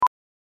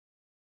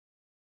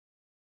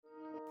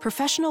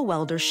Professional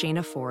welder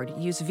Shayna Ford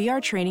used VR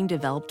training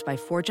developed by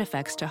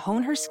ForgeFX to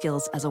hone her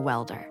skills as a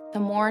welder. The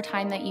more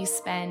time that you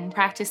spend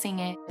practicing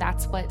it,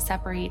 that's what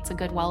separates a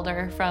good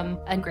welder from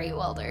a great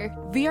welder.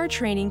 VR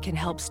training can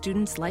help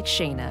students like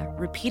Shayna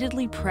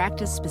repeatedly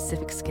practice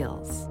specific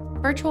skills.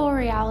 Virtual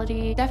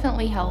reality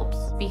definitely helps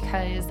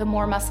because the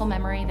more muscle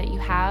memory that you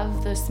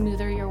have, the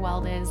smoother your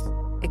weld is.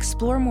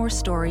 Explore more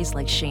stories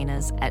like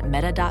Shayna's at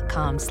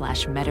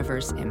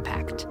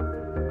meta.com/metaverseimpact.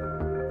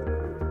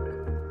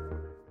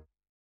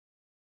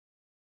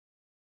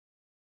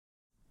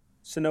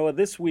 So Noah,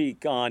 this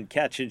week on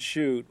Catch and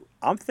Shoot,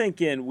 I'm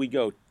thinking we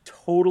go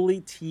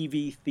totally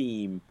TV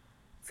theme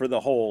for the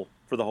whole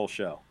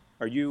show.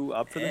 Are you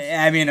up for this?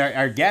 I mean,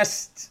 our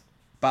guest,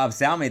 Bob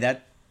Salmi,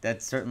 that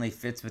certainly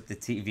fits with the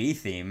TV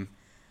theme.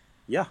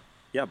 Yeah,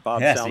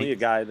 Bob Salmi, a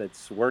guy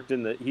that's worked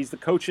he's the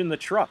coach in the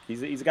truck.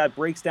 He's a guy who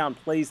breaks down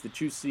plays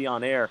that you see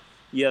on air,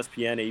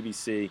 ESPN,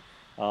 ABC.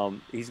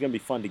 He's going to be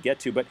fun to get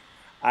to, but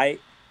I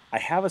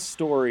have a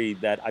story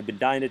that I've been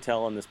dying to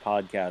tell on this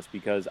podcast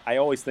because I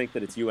always think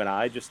that it's you and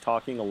I just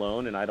talking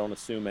alone, and I don't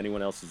assume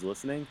anyone else is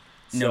listening.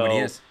 Nobody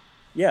is.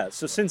 Yeah,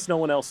 so since no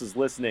one else is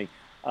listening,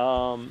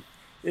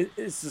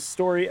 it's a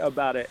story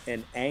about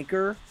an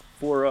anchor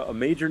for a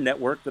major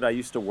network that I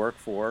used to work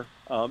for.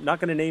 Not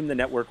going to name the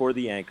network or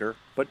the anchor,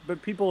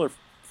 but people are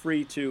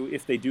free to,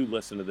 if they do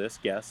listen to this,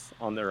 guess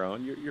on their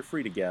own. You're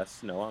free to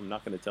guess. No, I'm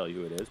not going to tell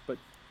you who it is, but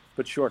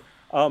sure.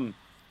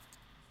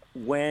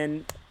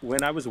 When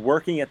I was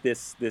working at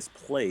this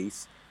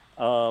place,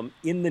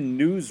 in the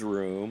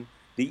newsroom,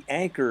 the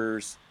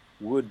anchors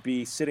would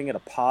be sitting at a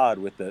pod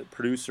with the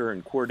producer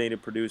and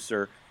coordinated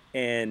producer,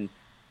 and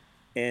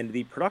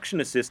the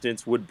production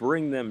assistants would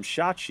bring them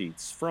shot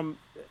sheets from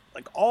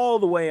like all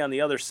the way on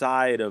the other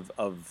side of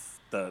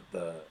the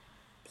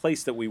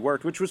place that we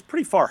worked, which was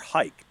pretty far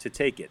hike to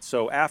take it.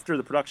 So after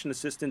the production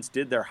assistants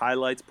did their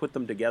highlights, put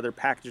them together,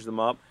 packaged them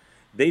up,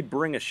 they'd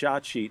bring a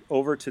shot sheet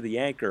over to the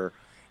anchor.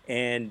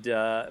 And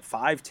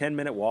 5-10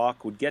 minute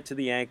walk would get to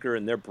the anchor,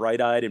 and they're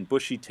bright-eyed and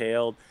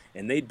bushy-tailed,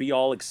 and they'd be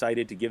all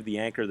excited to give the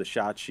anchor the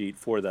shot sheet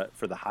for the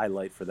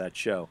highlight for that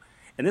show.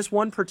 And this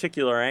one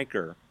particular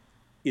anchor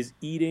is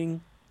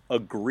eating a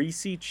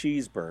greasy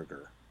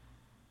cheeseburger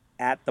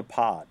at the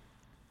pod.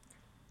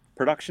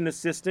 Production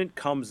assistant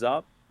comes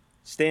up,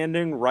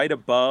 standing right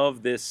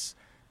above this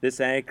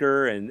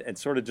anchor, and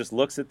sort of just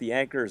looks at the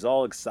anchor, is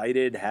all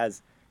excited,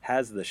 has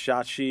the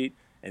shot sheet,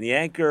 and the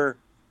anchor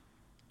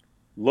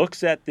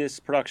looks at this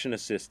production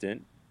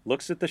assistant,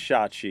 looks at the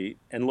shot sheet,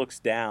 and looks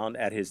down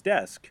at his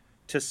desk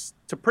to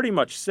pretty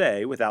much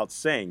say, without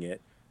saying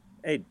it,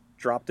 "Hey,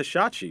 drop the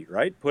shot sheet,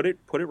 right? Put it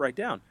right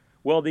down."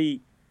 Well,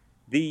 the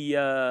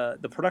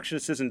production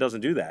assistant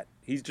doesn't do that.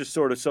 He's just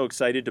sort of so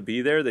excited to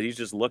be there that he's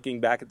just looking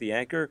back at the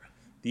anchor.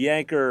 The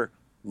anchor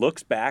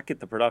looks back at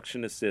the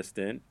production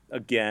assistant,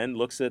 again,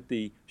 looks at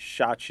the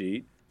shot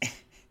sheet.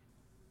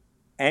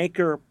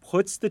 Anchor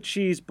puts the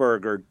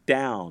cheeseburger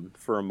down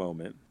for a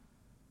moment,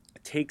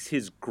 takes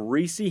his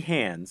greasy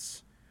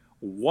hands,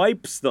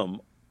 wipes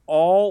them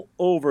all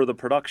over the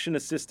production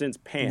assistant's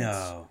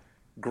pants,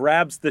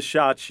 grabs the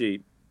shot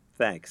sheet.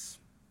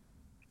 Thanks.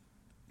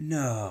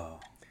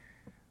 No.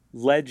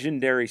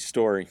 Legendary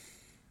story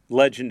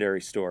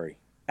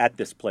at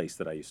this place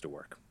that I used to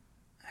work.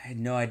 I had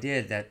no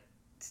idea that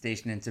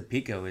station in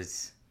Topeka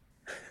was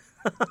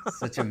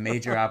such a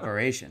major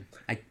operation.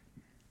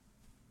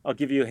 I'll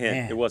give you a hint.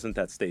 Man. It wasn't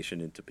that station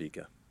in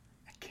Topeka.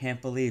 I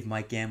can't believe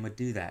Mike Gann would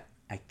do that.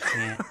 I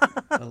can't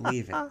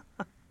believe it.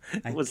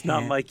 It was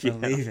not Mike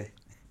Yam. It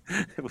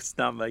was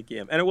not Mike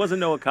Yam. And it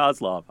wasn't Noah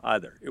Kozlov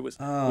either. It was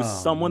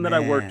someone that I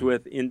worked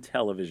with in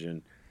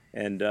television.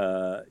 And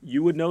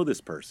you would know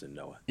this person,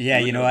 Noah. Yeah,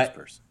 you know what?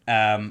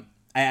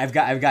 I've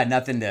got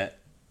nothing to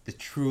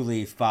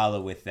truly follow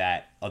with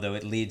that, although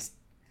it leads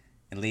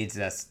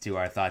us to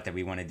our thought that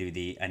we want to do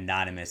the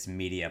anonymous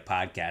media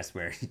podcast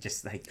where you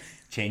just like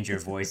change your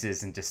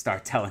voices and just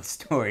start telling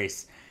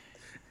stories.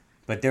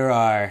 But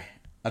I'll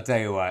tell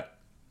you what,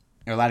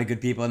 there are a lot of good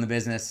people in the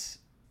business.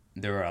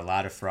 There are a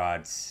lot of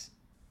frauds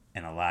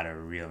and a lot of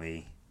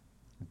really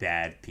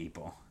bad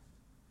people.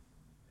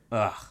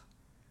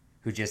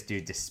 Who just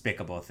do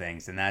despicable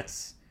things, and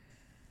that's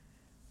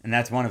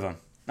one of them.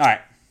 All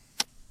right,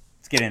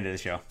 let's get into the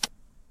show.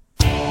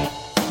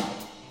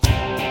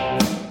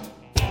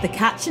 The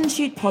Catch and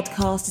Shoot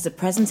podcast is a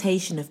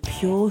presentation of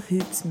Pure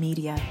Hoops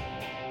Media.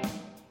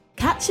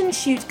 Catch and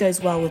Shoot goes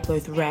well with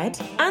both red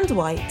and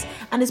white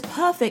and is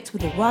perfect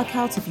with a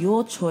workout of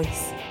your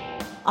choice.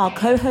 Our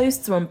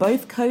co-hosts are on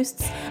both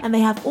coasts and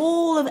they have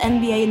all of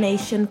NBA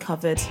Nation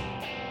covered.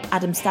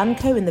 Adam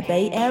Stanko in the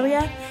Bay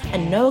Area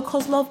and Noah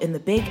Kozlov in the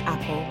Big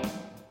Apple.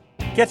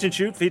 Catch and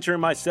Shoot featuring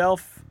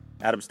myself,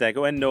 Adam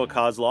Stanko, and Noah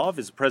Kozlov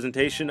is a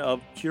presentation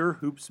of Pure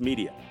Hoops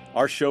Media.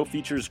 Our show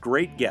features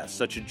great guests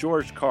such as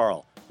George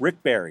Karl,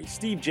 Rick Barry,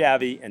 Steve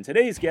Javi, and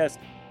today's guest,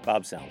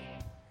 Bob Salmi.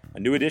 A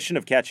new edition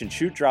of Catch and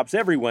Shoot drops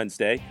every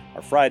Wednesday.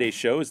 Our Friday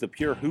show is the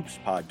Pure Hoops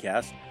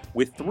podcast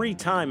with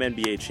three-time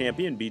NBA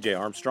champion BJ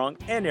Armstrong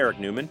and Eric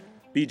Newman.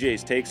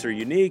 BJ's takes are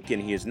unique,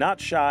 and he is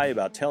not shy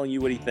about telling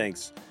you what he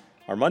thinks.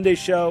 Our Monday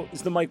show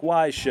is the Mike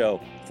Wise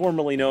Show,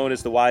 formerly known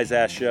as the Wise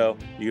Ass Show.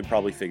 You can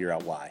probably figure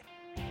out why.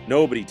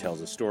 Nobody tells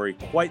a story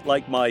quite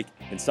like Mike,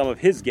 and some of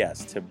his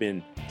guests have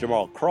been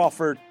Jamal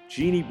Crawford,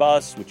 Jeannie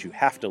Buss, which you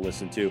have to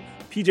listen to,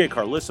 PJ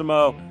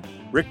Carlissimo,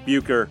 Rick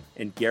Bucher,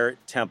 and Garrett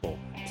Temple.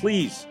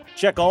 Please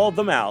check all of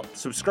them out,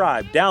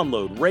 subscribe,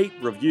 download, rate,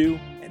 review,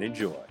 and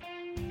enjoy.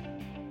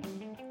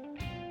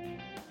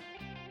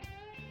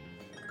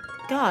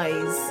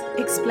 Guys,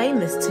 explain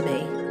this to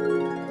me.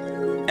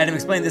 Adam,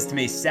 explain this to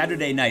me.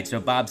 Saturday night, so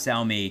Bob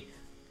Salmi,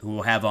 who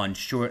we'll have on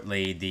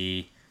shortly,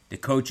 the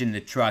coach in the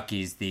truck,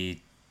 he's the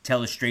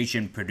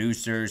telestration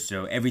producer,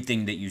 so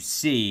everything that you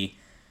see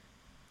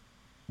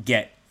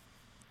get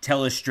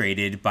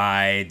telestrated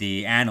by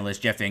the analysts,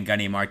 Jeff Van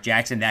Gundy and Mark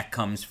Jackson. That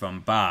comes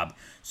from Bob.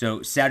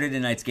 So Saturday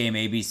night's game,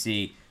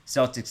 ABC,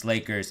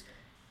 Celtics-Lakers.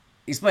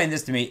 Explain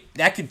this to me.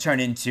 That could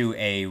turn into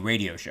a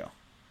radio show.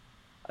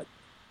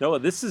 No,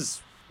 this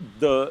is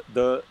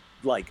the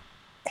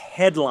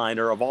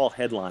headliner of all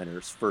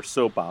headliners for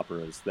soap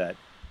operas that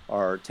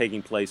are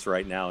taking place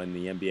right now in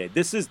the NBA.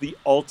 This is the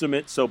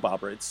ultimate soap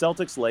opera. It's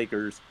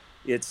Celtics-Lakers.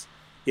 It's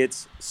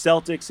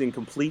Celtics in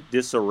complete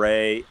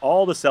disarray.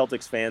 All the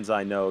Celtics fans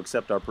I know,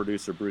 except our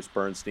producer, Bruce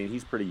Bernstein,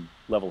 he's pretty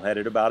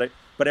level-headed about it.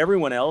 But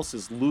everyone else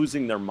is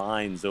losing their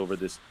minds over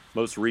this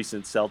most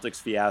recent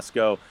Celtics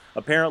fiasco.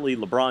 Apparently,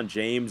 LeBron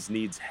James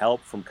needs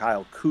help from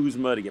Kyle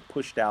Kuzma to get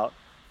pushed out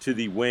to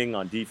the wing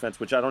on defense,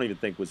 which I don't even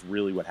think was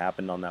really what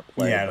happened on that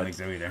play. Yeah, I don't think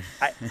so either.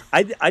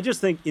 I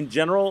just think, in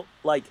general,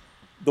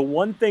 the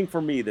one thing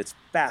for me that's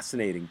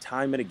fascinating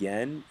time and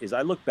again is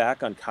I look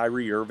back on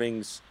Kyrie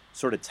Irving's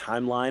sort of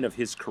timeline of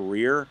his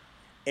career,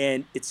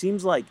 and it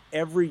seems like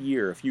every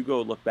year, if you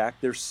go look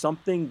back, there's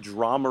something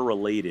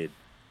drama-related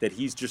that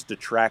he's just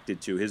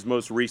attracted to. His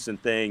most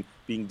recent thing,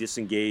 being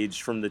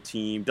disengaged from the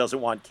team, doesn't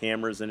want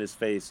cameras in his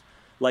face.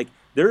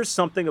 There's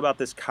something about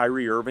this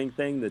Kyrie Irving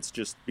thing that's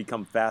just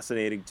become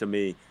fascinating to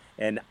me,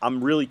 and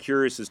I'm really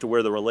curious as to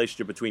where the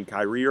relationship between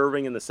Kyrie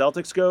Irving and the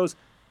Celtics goes.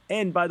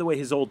 And, by the way,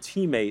 his old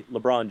teammate,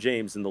 LeBron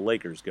James, and the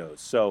Lakers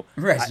goes. So,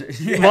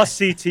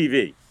 must-see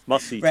TV.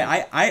 Must-see TV.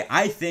 Right.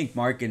 I think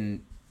Mark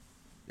Jackson,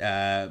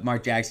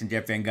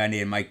 Jeff Van Gundy,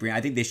 and Mike Breen,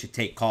 I think they should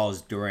take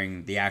calls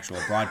during the actual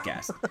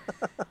broadcast.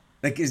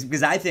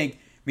 Because I think,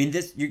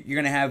 this you're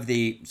going to have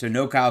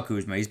no Kyle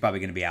Kuzma. He's probably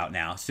going to be out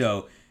now.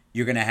 So,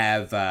 you're going to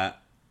have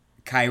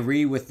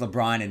Kyrie with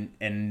LeBron,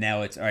 and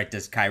now it's, all right,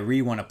 does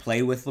Kyrie want to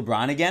play with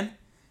LeBron again?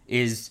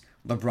 Is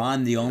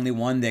LeBron the only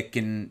one that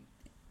can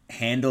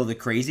handle the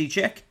crazy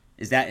chick?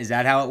 Is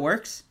that how it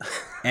works?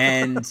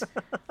 And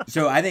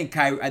so I think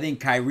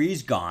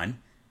Kyrie's gone,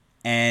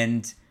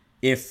 and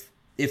if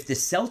the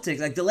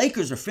Celtics, the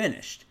Lakers are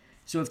finished,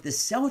 so if the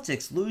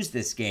Celtics lose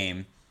this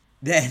game,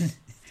 then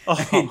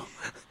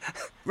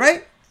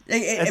right?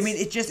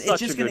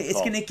 It's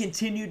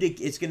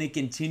gonna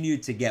continue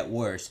to get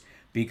worse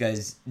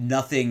because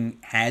nothing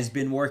has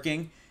been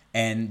working,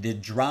 and the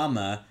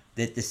drama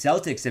that the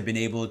Celtics have been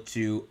able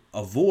to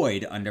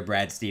avoid under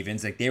Brad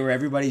Stevens. They were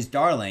everybody's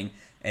darling,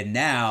 and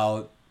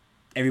now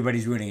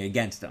everybody's rooting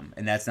against them,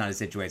 and that's not a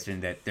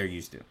situation that they're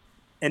used to.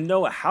 And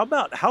Noah,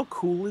 how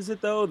cool is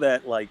it, though,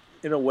 that,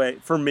 in a way,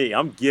 for me,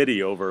 I'm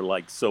giddy over,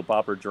 soap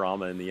opera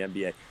drama in the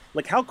NBA.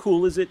 How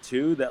cool is it,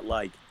 too, that,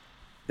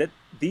 that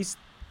the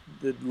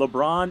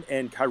LeBron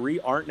and Kyrie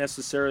aren't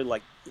necessarily,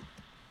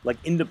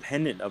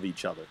 independent of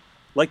each other.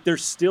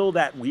 There's still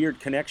that weird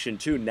connection,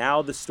 too.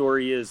 Now the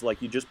story is,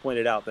 you just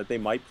pointed out, that they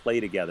might play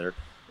together.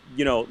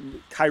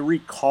 Kyrie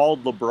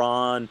called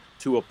LeBron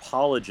to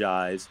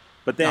apologize,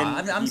 but then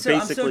I'm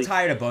so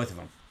tired of both of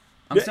them.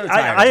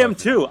 I am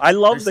too. I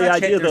love the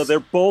idea, though. They're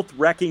both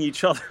wrecking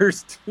each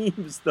other's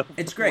teams, though.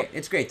 It's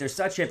great. They're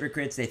such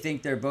hypocrites. They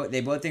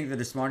both think they're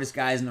the smartest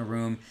guys in the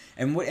room.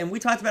 And we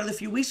talked about it a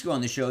few weeks ago on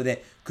the show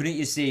that couldn't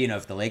you see,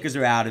 if the Lakers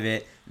are out of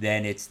it,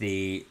 then it's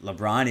the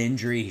LeBron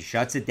injury. He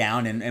shuts it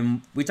down.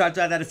 And we talked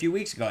about that a few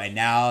weeks ago. And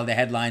now the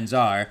headlines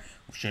are,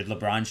 should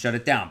LeBron shut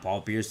it down?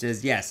 Paul Pierce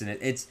says yes. And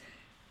it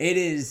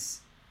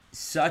is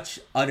such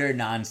utter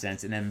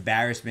nonsense and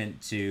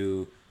embarrassment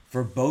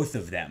for both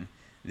of them.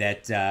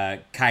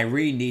 That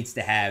Kyrie needs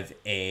to have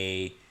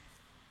a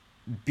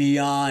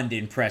beyond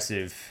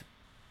impressive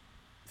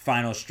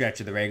final stretch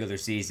of the regular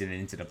season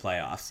and into the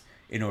playoffs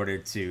in order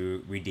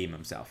to redeem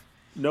himself.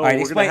 No,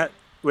 right,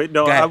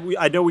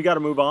 I know we got to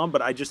move on,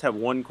 but I just have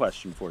one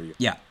question for you.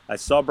 Yeah. I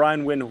saw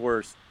Brian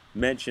Windhorst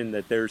mention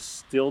that there's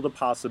still the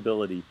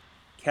possibility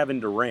Kevin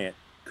Durant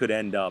could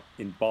end up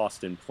in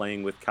Boston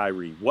playing with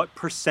Kyrie. What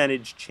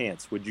percentage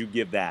chance would you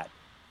give that?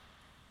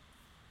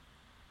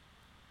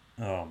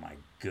 Oh, my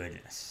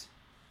goodness.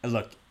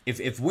 Look,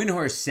 if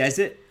Windhorst says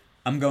it,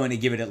 I'm going to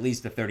give it at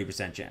least a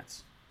 30%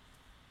 chance.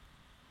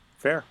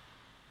 Fair.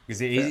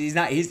 Because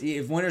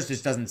if Windhorst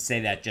just doesn't say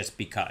that just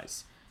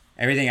because.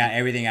 Everything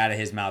out of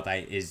his mouth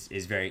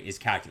is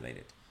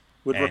calculated.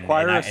 Would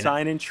require a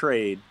sign and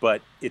trade,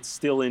 but it's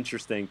still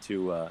interesting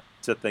to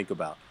think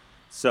about.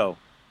 So,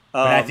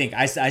 but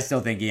I still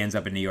think he ends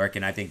up in New York,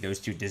 and I think those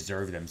two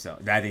deserve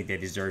themselves. I think they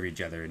deserve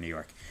each other in New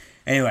York.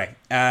 Anyway,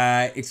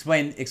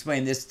 explain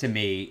this to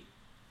me.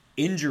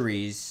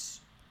 injuries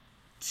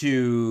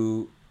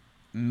to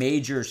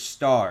major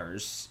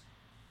stars,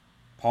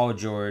 Paul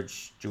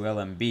George, Joel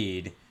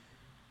Embiid,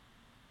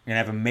 are going to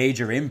have a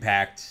major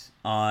impact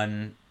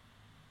on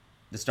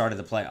the start of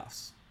the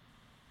playoffs.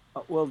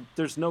 Well,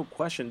 there's no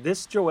question.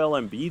 This Joel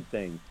Embiid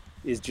thing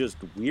is just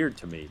weird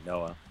to me,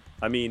 Noah.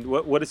 I mean,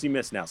 what does he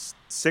miss now?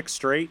 6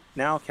 straight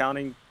now,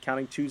 counting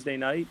Tuesday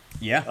night.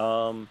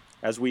 Yeah.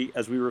 As we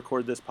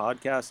record this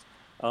podcast,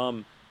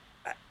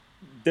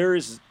 there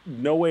is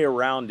no way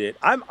around it.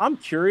 I'm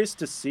curious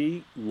to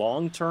see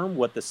long term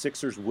what the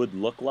Sixers would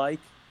look like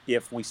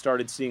if we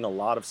started seeing a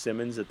lot of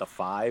Simmons at the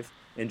 5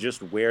 and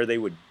just where they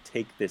would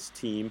take this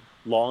team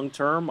long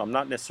term. I'm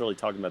not necessarily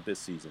talking about this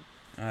season,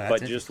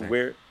 but just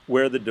where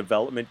the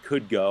development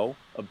could go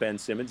of Ben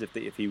Simmons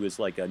if he was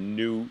like a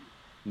new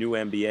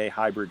NBA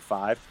hybrid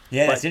 5.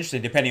 Yeah, that's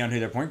interesting, depending on who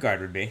their point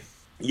guard would be.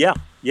 Yeah.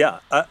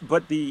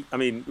 But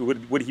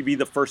would he be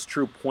the first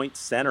true point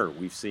center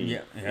we've seen?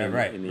 Yeah, in the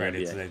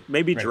NBA?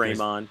 Maybe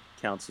Draymond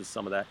counts as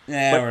some of that.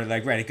 Yeah,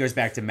 it goes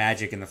back to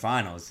Magic in the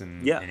finals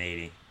in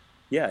 80.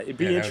 Yeah, it'd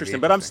be interesting.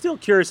 But I'm still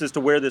curious as to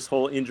where this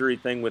whole injury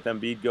thing with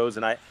Embiid goes,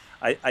 and I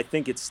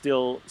think it's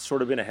still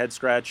sort of been a head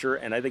scratcher,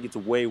 and I think it's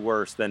way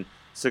worse than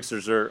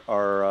Sixers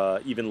are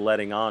even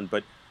letting on.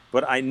 But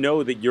I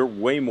know that you're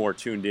way more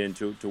tuned in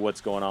to what's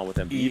going on with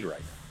Embiid right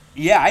now.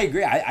 Yeah, I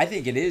agree. I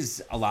think it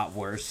is a lot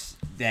worse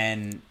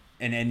than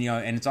and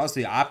it's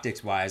also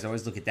optics wise. I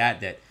always look at that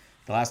the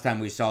last time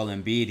we saw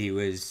Embiid, he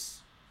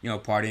was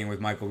partying with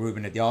Michael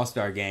Rubin at the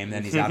All-Star game.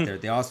 Then he's out there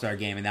at the All-Star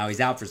game, and now he's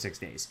out for 6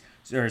 days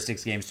or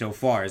 6 games so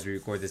far as we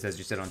record this, as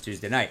you said, on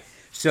Tuesday night.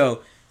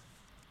 So,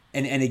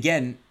 and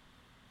again,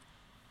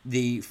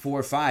 the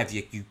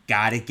 4-5, you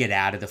got to get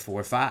out of the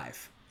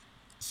 4-5.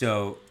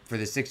 So for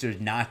the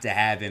Sixers not to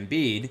have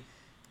Embiid,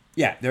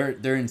 yeah,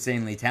 they're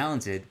insanely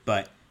talented,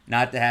 but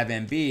not to have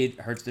Embiid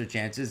hurts their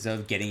chances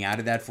of getting out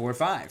of that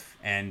 4-5,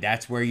 and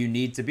that's where you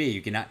need to be.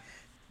 You cannot.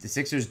 The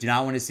Sixers do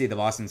not want to see the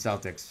Boston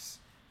Celtics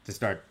to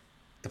start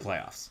the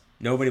playoffs.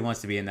 Nobody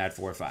wants to be in that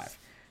 4-5,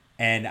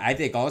 and I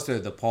think also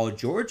the Paul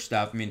George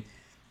stuff. I mean,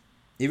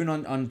 even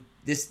on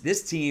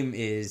this team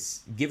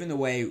is, given the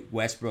way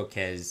Westbrook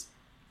has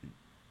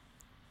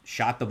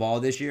shot the ball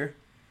this year,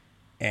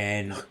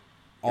 and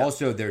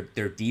also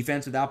their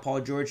defense without Paul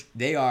George,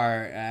 they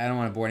are. I don't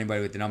want to bore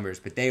anybody with the numbers,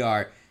 but they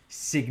are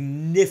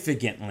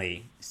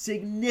significantly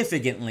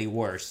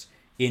worse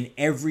in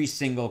every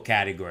single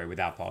category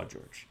without Paul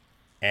George,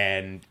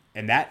 and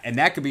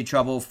that could be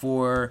trouble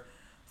for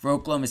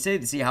Oklahoma City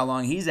to see how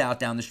long he's out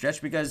down the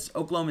stretch, because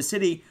Oklahoma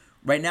City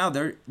right now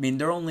they're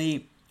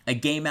only a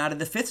game out of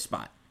the 5th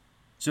spot,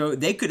 so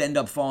they could end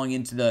up falling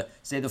into the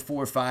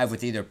 4-5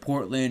 with either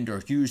Portland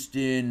or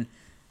Houston,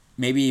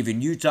 maybe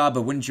even Utah.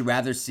 But wouldn't you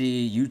rather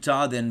see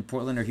Utah than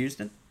Portland or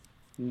Houston?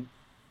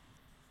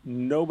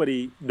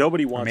 Nobody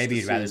wants. Or maybe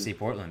you'd rather see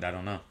Portland. I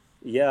don't know.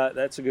 Yeah,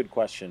 that's a good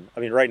question.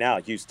 I mean, right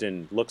now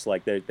Houston looks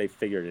like they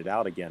figured it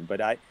out again. But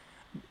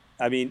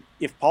I mean,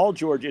 if Paul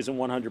George isn't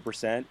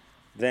 100%,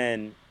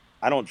 then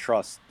I don't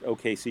trust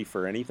OKC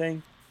for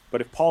anything.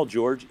 But if Paul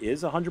George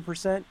is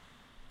 100%,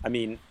 I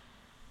mean,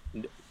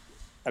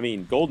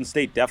 Golden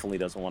State definitely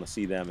doesn't want to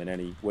see them in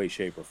any way,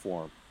 shape, or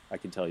form. I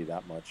can tell you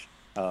that much.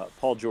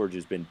 Paul George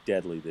has been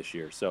deadly this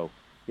year, so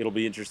it'll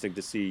be interesting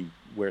to see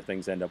where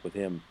things end up with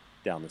him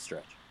down the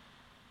stretch.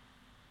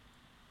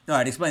 All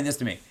right, explain this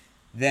to me.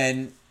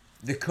 Then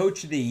the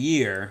coach of the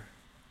year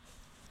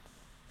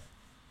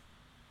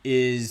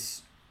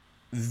is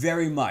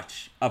very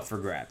much up for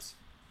grabs.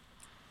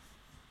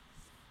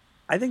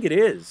 I think it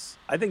is.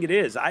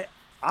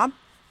 I'm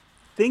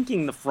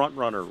thinking the front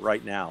runner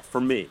right now for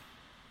me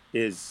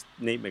is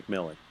Nate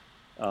McMillan.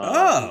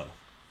 I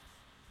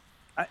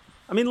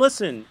mean,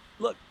 listen,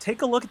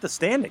 take a look at the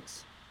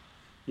standings.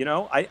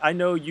 I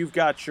know you've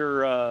got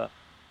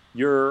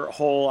your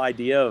whole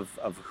idea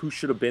of who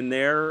should have been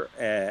there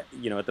at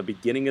the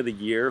beginning of the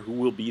year, who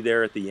will be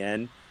there at the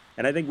end.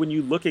 And I think when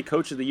you look at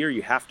Coach of the Year,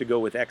 you have to go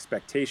with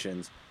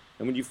expectations.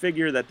 And when you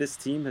figure that this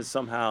team has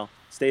somehow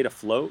stayed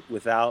afloat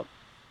without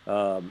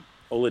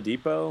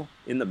Oladipo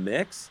in the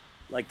mix,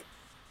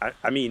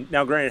 I mean,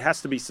 now granted, it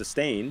has to be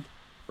sustained,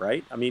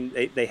 right? I mean,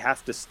 they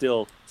have to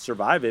still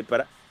survive it.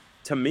 But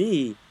to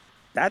me,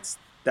 that's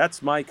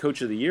my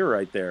Coach of the Year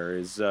right there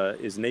is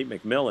Nate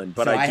McMillan.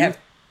 But so I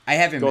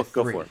have him at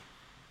 3. Go for it.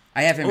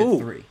 I have him at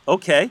 3.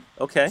 Okay.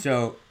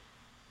 So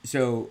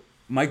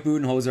Mike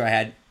Budenholzer I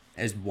had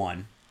as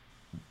 1.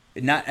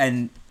 They've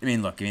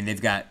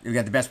got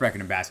the best record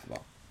in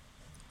basketball.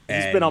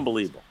 He's been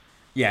unbelievable.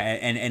 Yeah,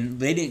 and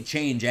they didn't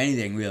change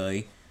anything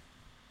really,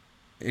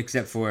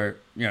 except for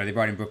they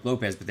brought in Brook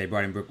Lopez, but they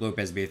brought in Brook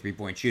Lopez to be a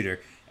 3-point shooter,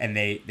 and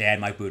they had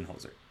Mike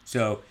Budenholzer.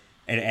 So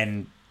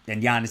and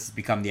Giannis has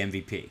become the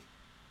MVP.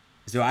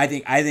 So I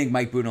think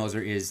Mike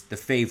Budenholzer is the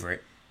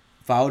favorite,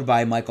 followed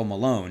by Michael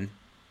Malone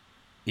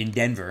in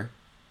Denver,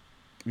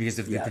 because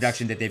of the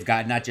production that they've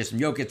got, not just from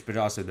Jokic, but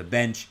also the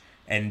bench.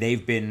 And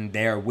they've been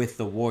there with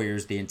the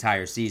Warriors the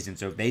entire season.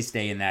 So if they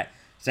stay in that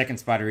 2nd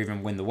spot or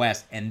even win the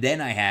West. And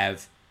then I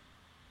have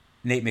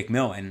Nate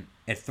McMillan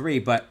at 3.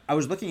 But I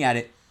was looking at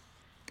it.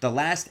 the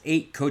last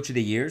 8 Coach of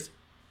the Years,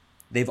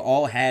 they've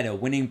all had a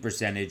winning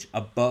percentage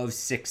above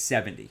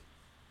 670.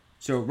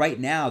 So right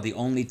now, the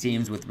only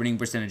teams with winning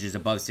percentages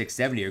above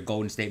 670 are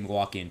Golden State,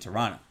 Milwaukee, and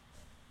Toronto.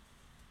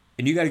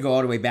 And you got to go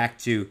all the way back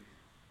to,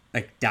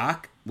 like,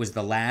 Doc was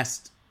the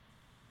last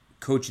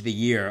Coach of the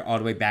Year all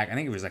the way back. I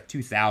think it was like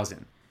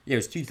 2000. Yeah, it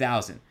was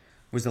 2000.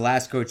 Was the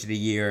last Coach of the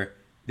Year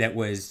that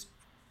was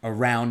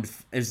around,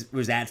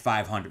 was at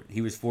 500.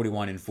 He was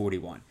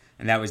 41-41.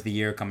 And that was the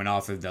year coming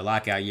off of the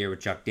lockout year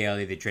with Chuck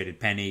Daly. They traded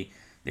Penny.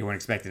 They weren't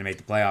expected to make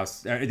the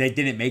playoffs. They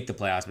didn't make the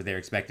playoffs, but they were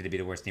expected to be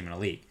the worst team in the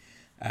league.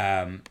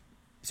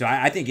 So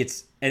I think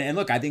it's, and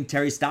look, I think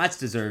Terry Stotts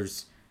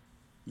deserves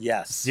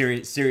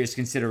serious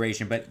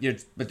consideration, but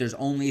there's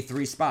only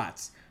 3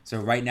 spots. So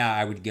right now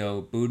I would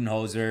go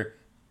Budenholzer,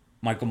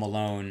 Michael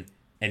Malone,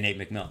 and Nate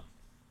McMillan.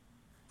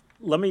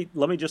 Let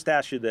me just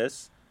ask you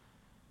this.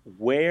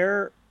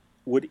 Where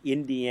would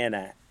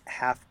Indiana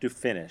have to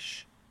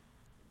finish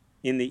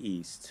in the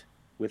East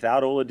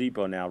without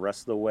Oladipo now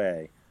rest of the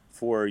way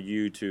for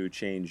you to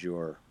change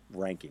your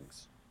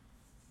rankings?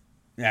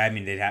 Yeah, I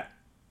mean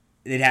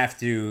they'd have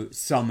to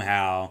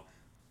somehow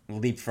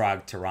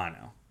leapfrog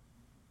Toronto.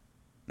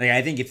 Like,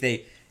 I think if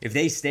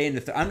they stay in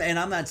the and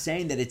I'm not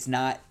saying that it's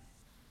not,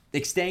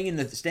 like, staying in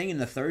the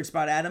 3rd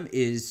spot, Adam,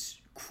 is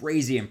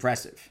crazy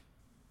impressive.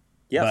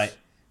 Yes.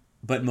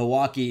 But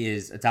Milwaukee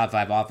is a top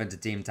 5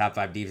 offensive team, top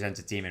 5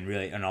 defensive team,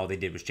 and all they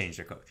did was change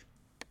their coach.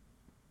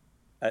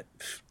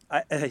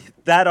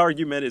 That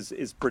argument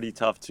is pretty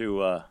tough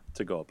to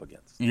go up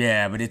against.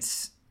 Yeah,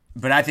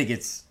 but I think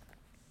it's.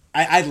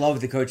 I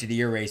love the Coach of the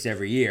Year race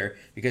every year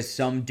because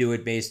some do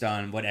it based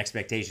on what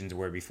expectations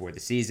were before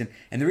the season.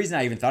 And the reason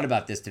I even thought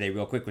about this today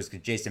real quick was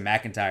because Jason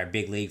McIntyre,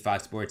 Big League,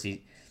 Fox Sports,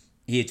 he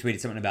had tweeted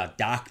something about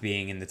Doc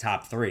being in the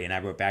top 3, and I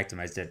wrote back to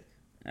him. I said,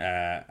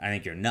 I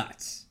think you're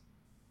nuts.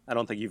 I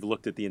don't think you've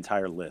looked at the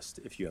entire list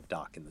if you have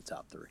Doc in the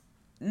top 3.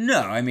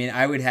 No, I mean,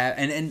 I would have,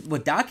 and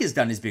what Doc has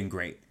done has been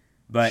great.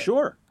 But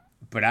sure.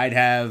 But I'd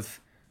have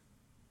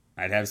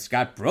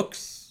Scott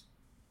Brooks.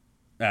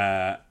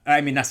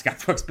 Not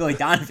Scott Brooks, Billy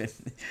Donovan.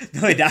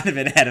 Billy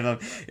Donovan ahead of him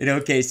in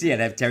OKC. I'd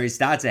have Terry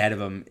Stotts ahead of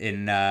him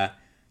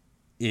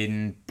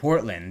in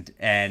Portland,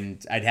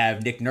 and I'd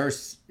have Nick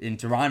Nurse in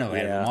Toronto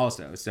ahead of him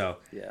also. So,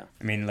 yeah.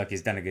 I mean, look,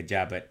 he's done a good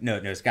job, but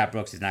no, Scott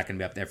Brooks is not going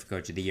to be up there for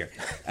Coach of the Year.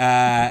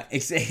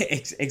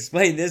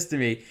 Explain this to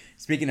me.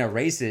 Speaking of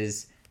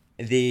races,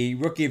 the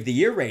Rookie of the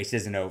Year race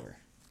isn't over.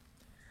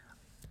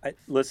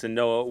 Listen,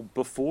 Noah,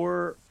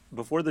 before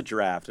the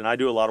draft, and I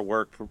do a lot of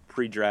work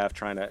pre-draft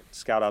trying to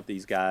scout out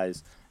these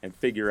guys and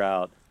figure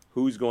out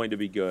who's going to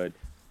be good.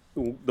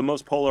 The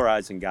most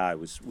polarizing guy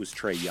was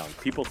Trae Young.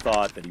 People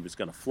thought that he was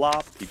going to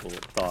flop. People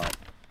thought,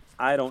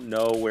 I don't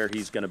know where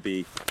he's going to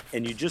be.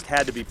 And you just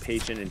had to be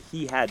patient, and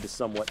he had to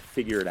somewhat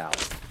figure it out.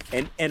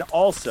 And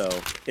also,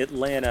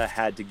 Atlanta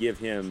had to give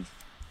him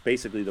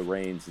basically the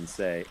reins and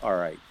say, all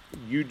right,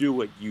 you do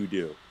what you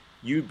do.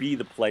 You be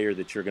the player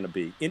that you're going to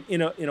be.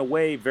 In a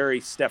way, very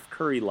Steph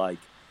Curry-like.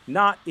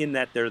 Not in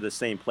that they're the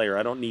same player.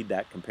 I don't need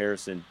that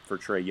comparison for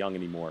Trae Young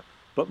anymore.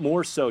 But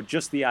more so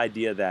just the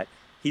idea that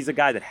he's a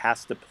guy that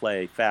has to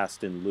play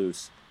fast and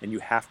loose, and you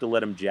have to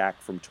let him jack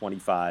from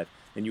 25,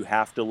 and you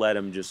have to let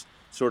him just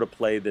sort of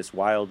play this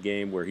wild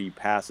game where he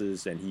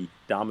passes and he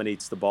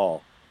dominates the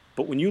ball.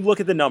 But when you look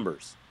at the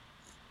numbers,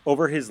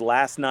 over his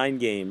last 9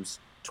 games,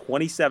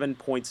 27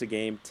 points a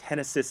game, 10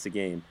 assists a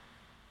game,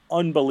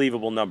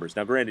 unbelievable numbers.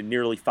 Now, granted,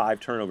 nearly 5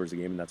 turnovers a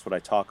game, and that's what I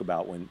talk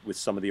about with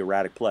some of the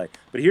erratic play.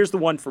 But here's the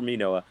one for me,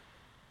 Noah.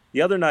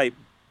 The other night,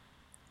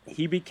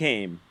 he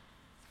became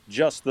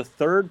just the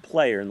 3rd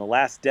player in the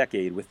last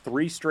decade with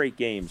 3 straight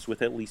games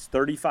with at least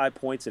 35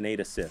 points and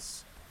 8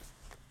 assists.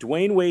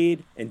 Dwayne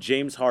Wade and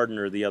James Harden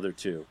are the other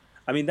 2.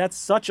 I mean, that's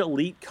such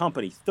elite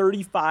company.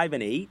 35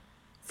 and 8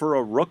 for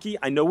a rookie.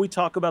 I know we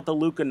talk about the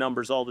Luka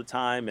numbers all the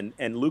time,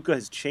 and Luka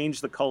has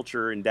changed the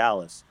culture in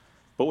Dallas.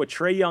 But what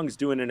Trae Young's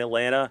doing in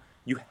Atlanta,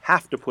 you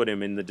have to put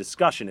him in the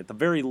discussion at the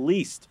very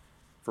least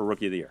for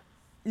Rookie of the Year.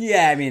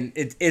 Yeah, I mean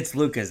it's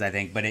Luka's, I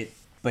think, but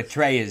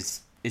Trae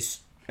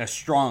is a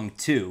strong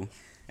 2,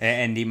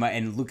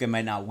 and Luka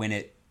might not win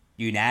it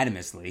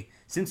unanimously.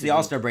 Since the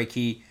All-Star break,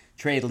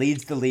 Trae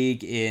leads the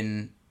league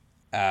in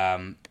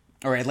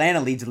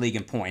Atlanta leads the league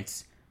in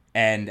points,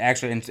 and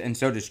actually and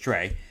so does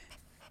Trae.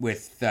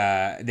 With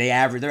they're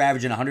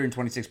averaging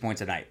 126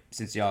 points a night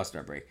since the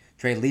All-Star break.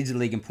 Trae leads the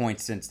league in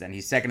points since then.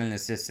 He's second in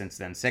assists since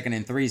then, second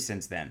in threes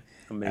since then.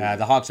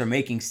 The Hawks are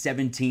making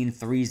 17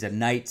 threes a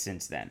night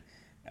since then.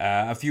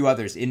 A few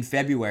others. In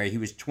February, he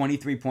was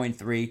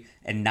 23.3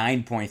 and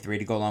 9.3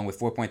 to go along with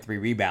 4.3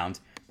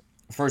 rebounds.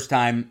 First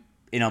time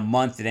in a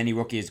month that any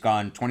rookie has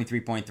gone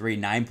 23.3,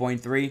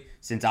 9.3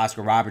 since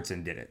Oscar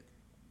Robertson did it,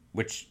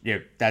 which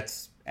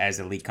that's as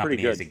elite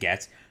company as it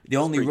gets. The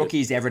only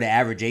rookies ever to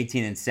average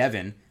 18 and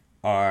 7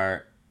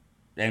 are,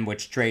 and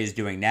which Trae is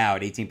doing now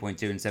at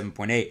 18.2 and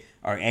 7.8,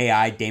 are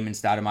AI, Damon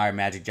Stoudemire,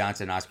 Magic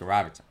Johnson, and Oscar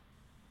Robertson.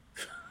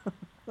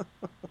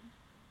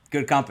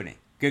 Good company.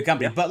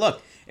 Yeah. But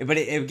look,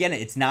 again,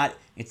 it's not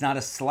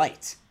a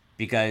slight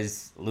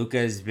because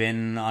Luka's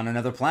been on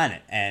another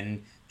planet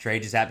and Trey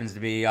just happens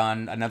to be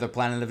on another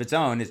planet of its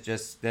own. It's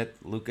just that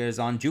Luka is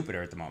on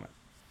Jupiter at the moment.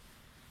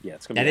 Yeah,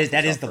 it's gonna be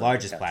that is the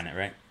largest planet,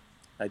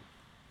 right?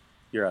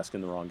 You're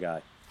asking the wrong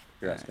guy.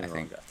 You're asking the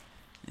wrong guy.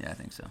 Yeah, I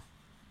think so.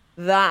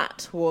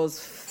 That was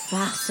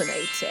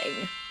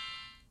fascinating.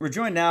 We're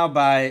joined now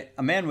by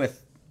a man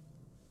with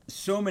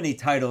so many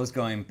titles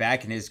going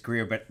back in his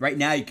career, but right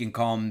now you can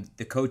call him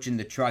the coach in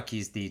the truck.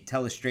 He's the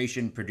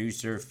telestration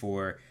producer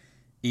for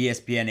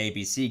ESPN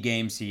ABC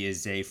games. He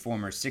is a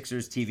former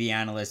Sixers TV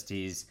analyst.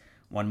 He's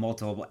won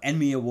multiple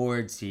Emmy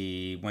Awards.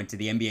 He went to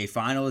the NBA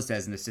Finals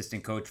as an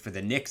assistant coach for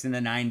the Knicks in the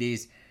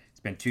 90s.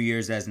 Spent 2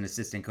 years as an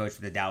assistant coach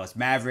for the Dallas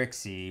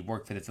Mavericks. He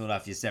worked for the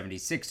Philadelphia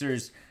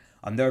 76ers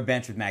on their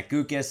bench with Matt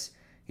Gukas.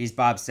 He's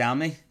Bob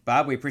Salmi.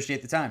 Bob, we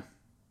appreciate the time.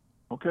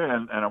 Okay,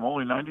 and I'm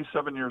only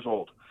 97 years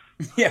old.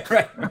 Yeah,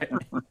 right.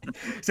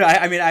 So,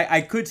 I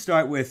could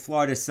start with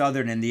Florida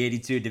Southern and the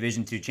 82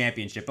 Division II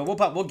championship, but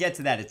we'll get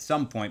to that at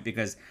some point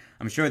because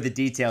I'm sure the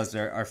details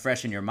are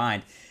fresh in your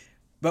mind.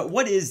 But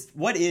what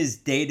is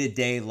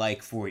day-to-day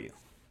like for you?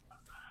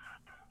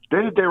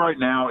 Day-to-day right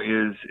now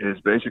is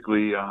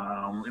basically,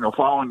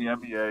 following the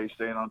NBA,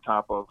 staying on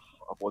top of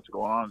what's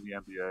going on in the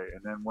NBA.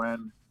 And then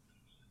when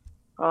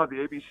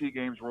the ABC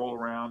games roll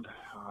around,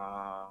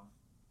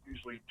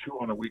 usually 2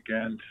 on a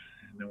weekend,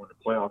 and then when the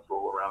playoffs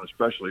roll around,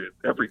 especially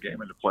every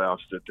game in the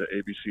playoffs that the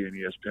ABC and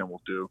ESPN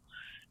will do,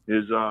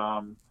 is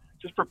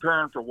just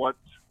preparing for what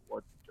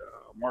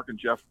Mark and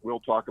Jeff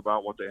will talk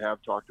about, what they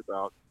have talked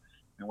about,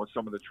 and what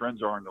some of the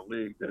trends are in the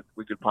league that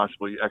we could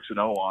possibly X and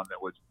O on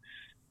that would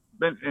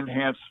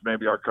enhance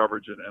maybe our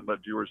coverage and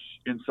let viewers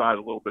inside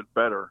a little bit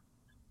better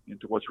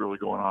into what's really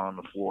going on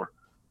the floor.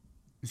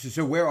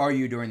 So where are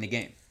you during the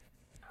game?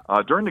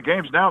 During the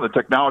games now, the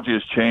technology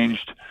has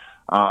changed.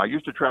 I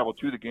used to travel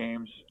to the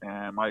games,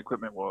 and my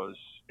equipment was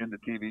in the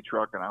TV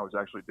truck, and I was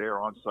actually there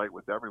on site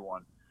with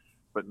everyone.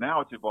 But now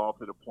it's evolved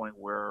to the point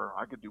where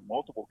I could do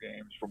multiple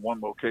games from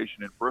one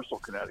location in Bristol,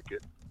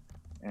 Connecticut.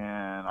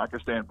 And I could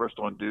stay in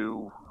Bristol and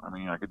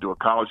I could do a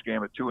college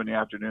game at 2 in the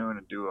afternoon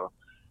and do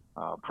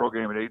a pro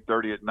game at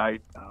 8:30 at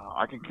night.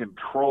 I can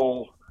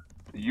control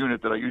the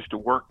unit that I used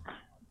to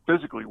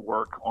physically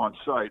work on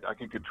site. I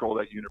can control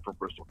that unit from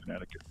Bristol,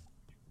 Connecticut.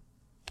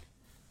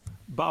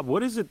 Bob,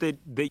 what is it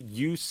that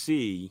you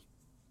see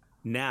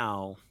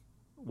now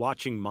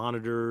watching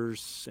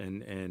monitors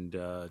and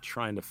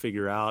trying to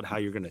figure out how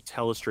you're going to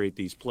telestrate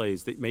these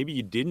plays that maybe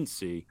you didn't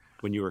see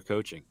when you were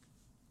coaching?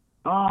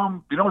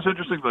 What's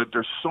interesting?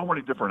 There's so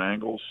many different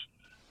angles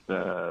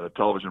that a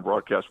television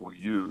broadcast will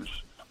use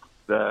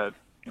that,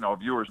 a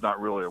viewer's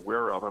not really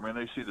aware of. I mean,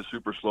 they see the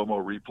super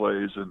slow-mo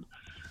replays, and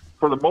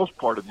for the most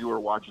part, a viewer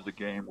watches the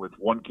game with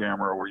one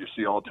camera where you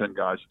see all 10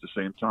 guys at the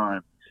same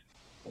time.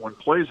 When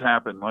plays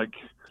happen, like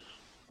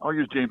I'll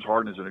use James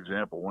Harden as an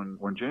example.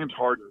 When James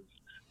Harden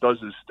does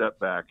his step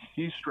back,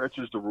 he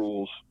stretches the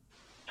rules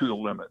to the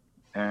limit.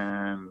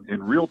 And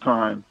in real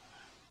time,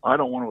 I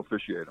don't want to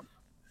officiate him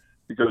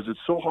because it's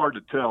so hard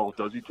to tell.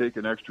 Does he take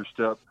an extra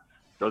step?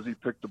 Does he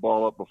pick the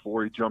ball up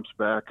before he jumps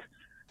back?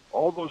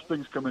 All those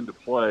things come into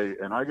play,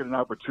 and I get an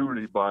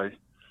opportunity by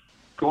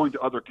going to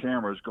other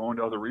cameras, going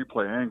to other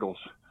replay angles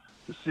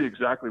to see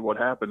exactly what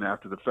happened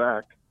after the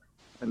fact.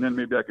 And then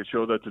maybe I could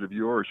show that to the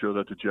viewer or show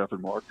that to Jeff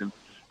and Mark, and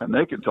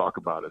they can talk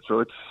about it.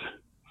 So it's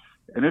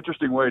an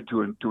interesting way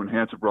to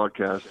enhance a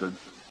broadcast and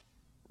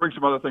bring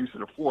some other things to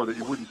the fore that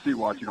you wouldn't see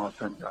watching all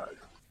 10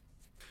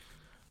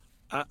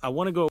 guys. I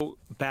want to go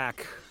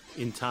back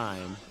in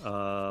time.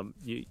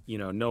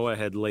 Noah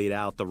had laid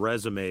out the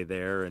resume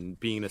there and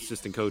being an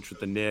assistant coach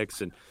with the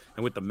Knicks and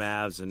with the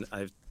Mavs. And I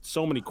have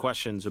so many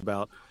questions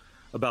about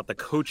the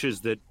coaches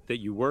that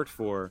you worked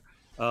for.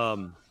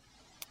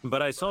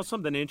 But I saw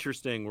something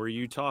interesting where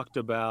you talked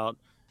about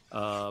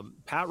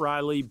Pat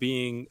Riley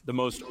being the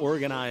most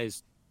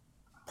organized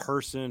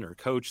person or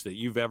coach that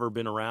you've ever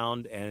been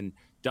around, and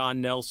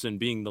Don Nelson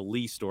being the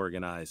least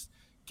organized.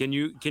 Can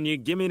you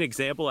give me an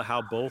example of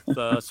how both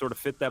sort of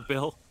fit that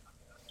bill?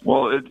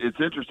 Well, it's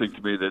interesting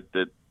to me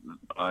that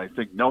I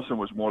think Nelson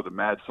was more the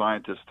mad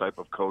scientist type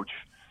of coach,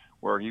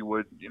 where he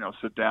would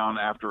sit down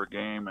after a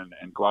game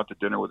and go out to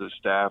dinner with his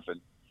staff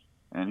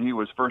and he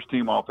was first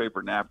team all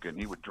paper napkin.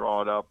 He would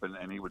draw it up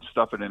and he would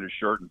stuff it in his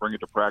shirt and bring it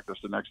to practice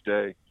the next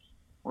day.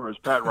 Whereas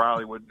Pat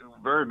Riley would be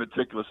very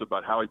meticulous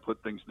about how he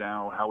put things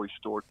down, how he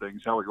stored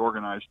things, how he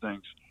organized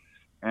things.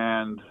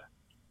 And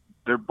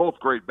they're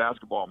both great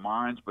basketball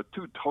minds, but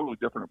two totally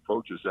different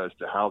approaches as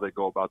to how they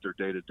go about their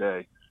day to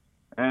day.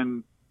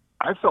 And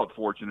I felt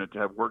fortunate to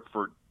have worked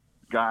for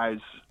guys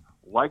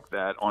like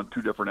that on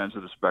two different ends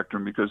of the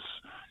spectrum because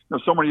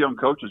so many young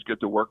coaches get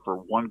to work for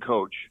one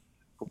coach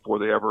before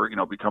they ever,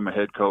 become a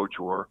head coach,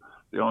 or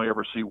they only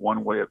ever see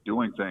one way of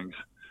doing things.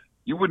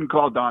 You wouldn't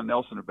call Don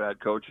Nelson a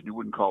bad coach, and you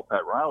wouldn't call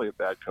Pat Riley a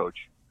bad coach,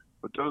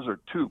 but those are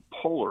two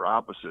polar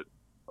opposite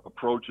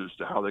approaches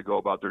to how they go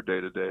about their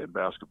day-to-day in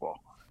basketball.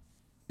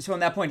 So on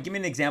that point, give me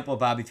an example,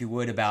 Bob, if you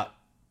would, about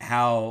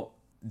how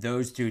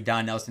those two,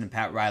 Don Nelson and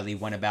Pat Riley,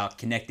 went about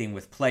connecting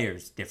with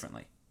players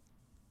differently.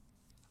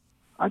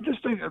 I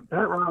just think that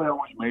Pat Riley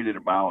always made it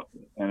about,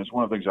 and it's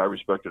one of the things I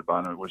respected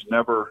about him. It was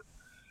never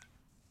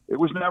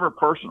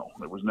personal.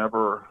 It was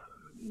never,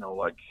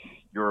 like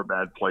you're a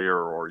bad player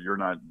or you're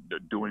not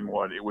doing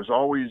what. It was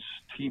always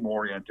team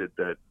oriented,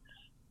 that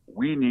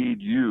we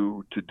need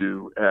you to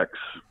do X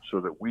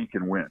so that we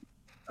can win.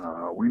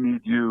 We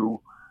need you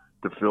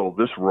to fill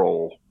this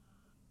role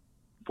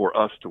for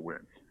us to win.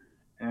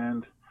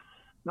 And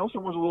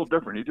Nelson was a little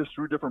different. He just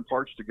threw different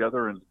parts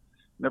together and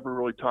never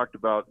really talked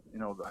about,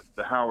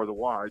 the how or the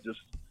why. Just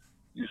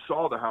you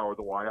saw the how or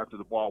the why after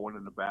the ball went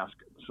in the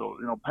basket. So,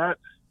 Pat,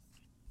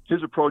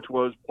 his approach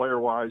was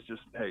player-wise,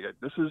 just, hey,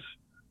 this is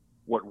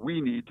what we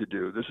need to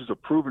do. This is a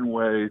proven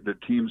way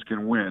that teams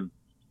can win.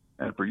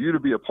 And for you to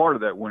be a part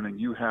of that winning,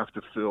 you have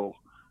to fill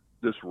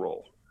this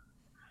role.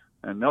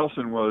 And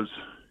Nelson was,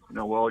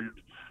 well,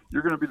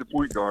 you're going to be the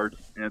point guard,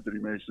 Anthony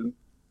Mason.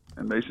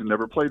 And Mason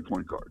never played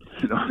point guard.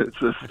 It's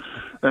just,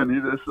 and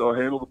he just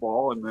handled the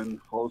ball. And then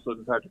all of a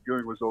sudden, Patrick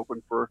Ewing was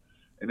open for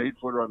an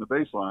 8-footer on the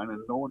baseline,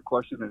 and no one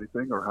questioned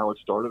anything or how it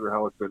started or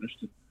how it finished.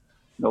 And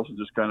Nelson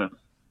just kind of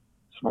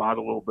smiled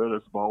a little bit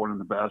as the ball went in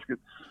the basket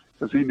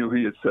because he knew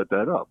he had set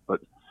that up.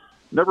 But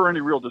never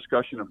any real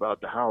discussion about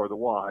the how or the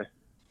why.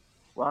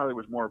 Riley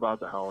was more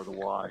about the how or the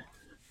why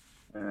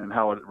and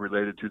how it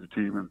related to the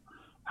team and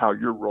how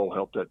your role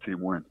helped that team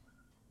win.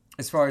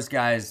 As far as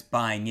guys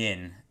buying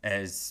in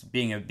as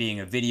being a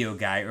video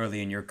guy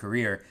early in your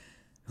career,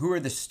 who are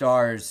the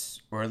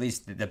stars, or at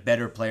least the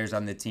better players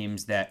on the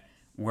teams that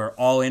were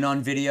all in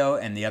on video,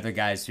 and the other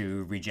guys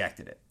who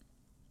rejected it?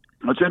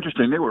 It's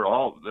interesting. They were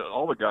all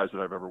the guys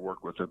that I've ever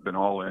worked with have been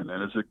all in.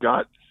 And as it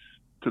got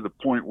to the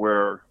point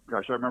where,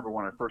 gosh, I remember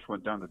when I first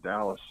went down to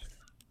Dallas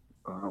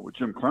with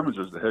Jim Clemens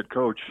as the head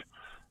coach,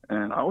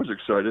 and I was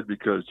excited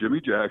because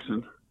Jimmy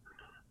Jackson,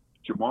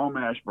 Jamal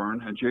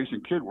Mashburn, and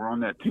Jason Kidd were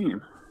on that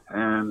team.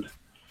 And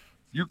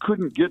you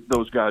couldn't get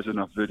those guys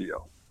enough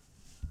video.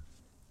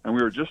 And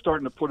we were just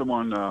starting to put them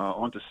on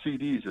onto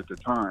CDs at the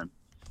time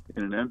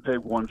in an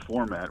MPEG-1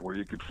 format where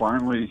you could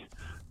finally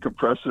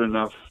compress it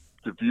enough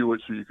to view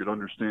it so you could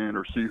understand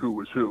or see who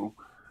was who.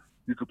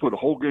 You could put a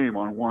whole game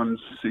on one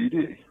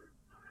CD,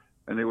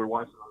 and they would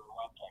watch it on the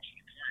laptops.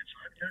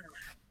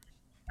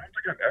 I don't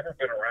think I've ever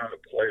been around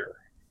a player,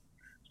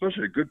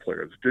 especially a good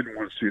player, that didn't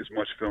want to see as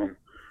much film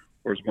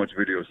or as much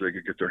video as they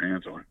could get their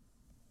hands on.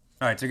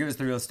 All right, so give us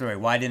the real story.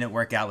 Why didn't it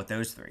work out with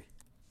those three?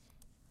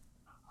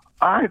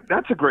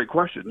 That's a great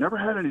question. Never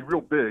had any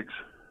real bigs.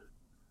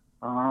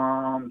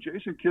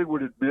 Jason Kidd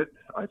would admit,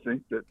 I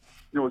think, that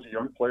as a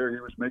young player,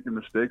 he was making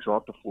mistakes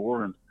off the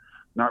floor and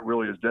not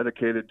really as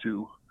dedicated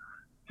to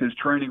his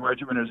training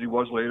regimen as he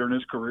was later in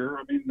his career.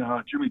 I mean,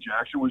 Jimmy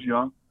Jackson was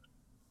young.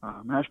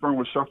 Mashburn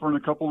was suffering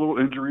a couple little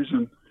injuries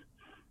and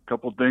a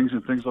couple dings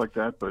and things like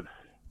that, but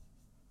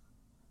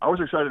I was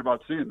excited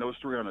about seeing those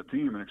three on a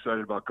team and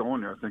excited about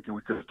going there, thinking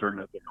we could have turned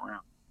that thing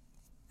around.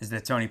 Is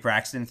the Tony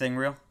Braxton thing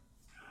real?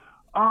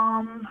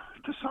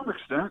 To some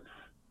extent.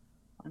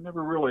 I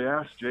never really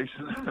asked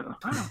Jason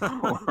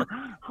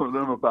or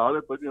them about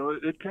it, but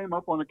it came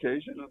up on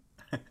occasion.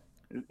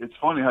 It's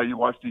funny how you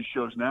watch these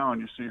shows now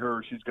and you see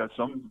her; she's got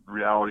some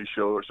reality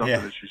show or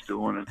something that she's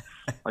doing, and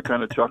I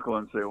kind of chuckle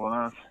and say, "Well,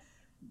 that's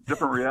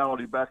different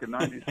reality back in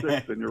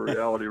 '96 than your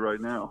reality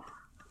right now."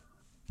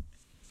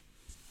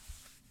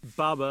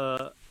 Bob,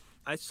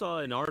 I saw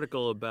an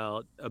article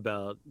about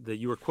that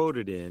you were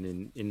quoted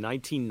in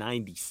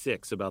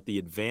 1996 about the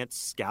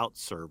advanced scout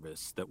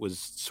service that was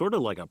sort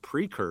of like a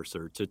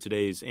precursor to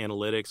today's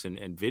analytics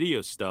and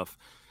video stuff.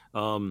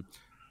 What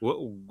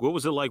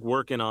was it like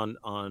working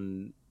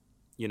on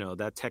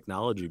that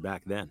technology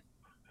back then?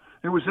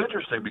 It was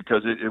interesting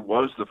because it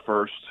was the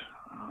first,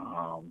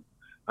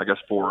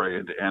 foray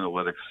into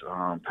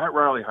analytics. Pat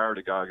Riley hired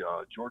a guy,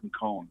 Jordan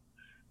Cohn,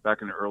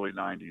 back in the early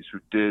 90s,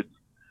 who did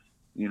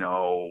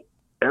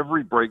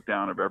every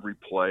breakdown of every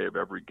play of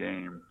every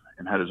game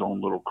and had his own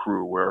little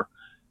crew where,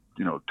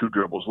 2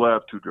 dribbles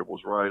left, 2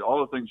 dribbles right, all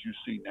the things you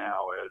see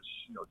now as,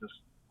 just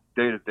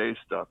day-to-day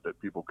stuff that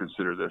people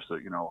consider this, that,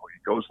 he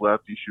goes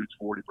left, he shoots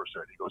 40%,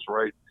 he goes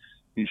right,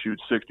 he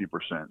shoots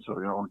 60%.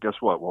 So, guess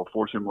what? Well,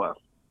 force him left.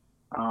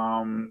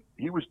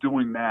 He was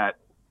doing that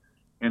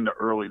in the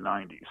early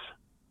 90s.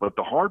 But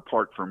the hard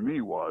part for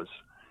me was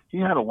he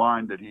had a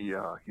line that he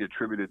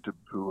attributed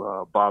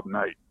to Bob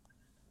Knight.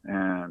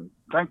 And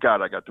thank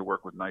God I got to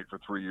work with Knight for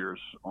 3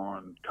 years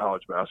on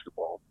college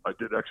basketball. I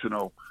did X and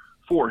O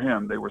for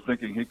him. They were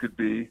thinking he could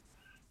be,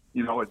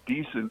 a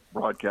decent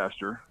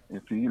broadcaster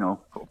if he,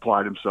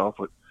 applied himself.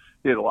 But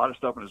he had a lot of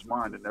stuff in his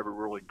mind that never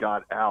really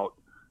got out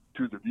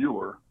to the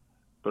viewer.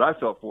 But I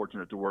felt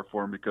fortunate to work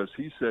for him because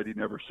he said he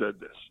never said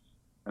this.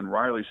 And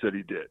Riley said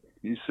he did.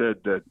 He said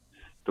that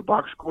the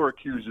box score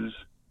accuses,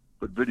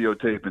 but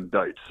videotape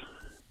indicts.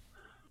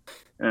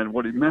 And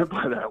what he meant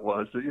by that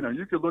was that,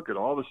 you could look at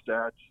all the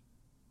stats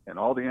and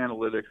all the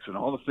analytics and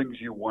all the things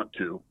you want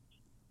to.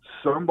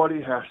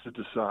 Somebody has to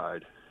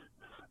decide,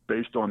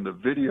 based on the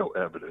video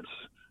evidence,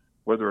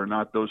 whether or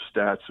not those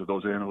stats or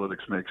those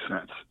analytics make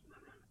sense.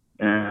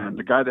 And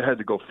the guy that had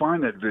to go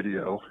find that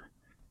video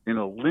in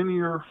a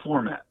linear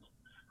format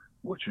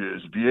which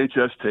is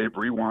VHS tape,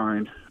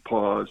 rewind,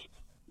 pause,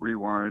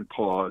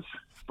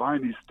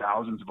 find these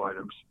thousands of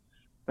items.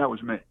 That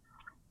was me.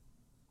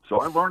 So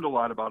I learned a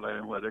lot about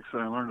analytics,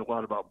 and I learned a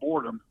lot about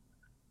boredom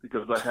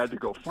because I had to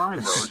go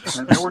find those.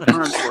 And there were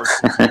times where,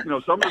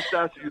 some of the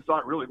stats that you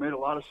thought really made a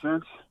lot of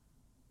sense,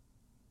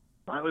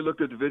 finally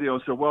looked at the video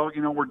and said, well,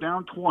 we're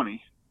down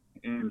 20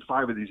 in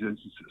 5 of these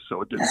instances,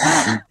 so it didn't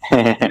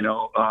matter.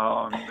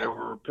 There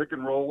were pick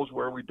and rolls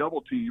where we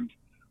double teamed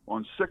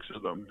on 6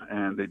 of them,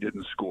 and they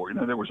didn't score.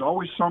 There was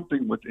always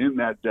something within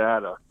that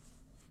data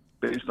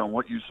based on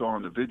what you saw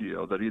in the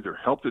video that either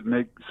helped it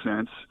make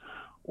sense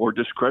or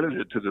discredited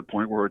it to the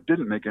point where it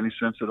didn't make any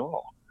sense at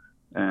all.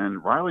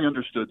 And Riley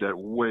understood that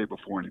way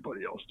before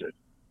anybody else did.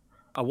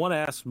 I want to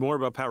ask more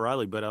about Pat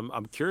Riley, but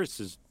I'm curious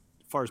as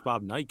far as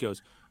Bob Knight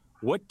goes.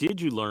 What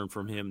did you learn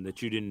from him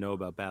that you didn't know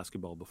about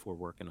basketball before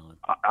working on him?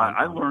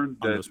 I learned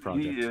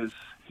that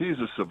he's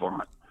a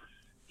savant.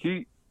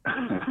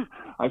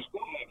 I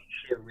still have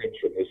sore ribs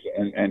from this,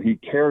 and he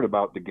cared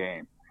about the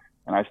game.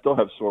 And I still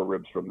have sore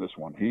ribs from this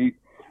one.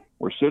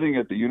 We're sitting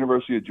at the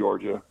University of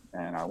Georgia,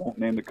 and I won't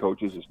name the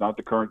coaches. It's not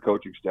the current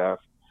coaching staff.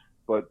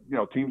 But,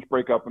 teams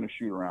break up in a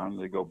shoot around,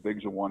 and they go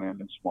bigs at one end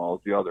and small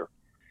at the other.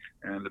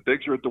 And the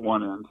bigs are at the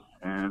one end,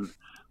 and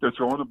they're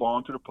throwing the ball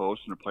into the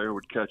post, and the player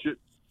would catch it,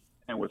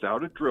 and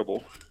without a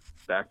dribble,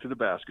 back to the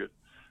basket,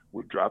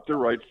 would drop their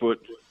right foot,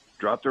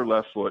 drop their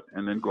left foot,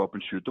 and then go up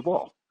and shoot the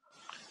ball.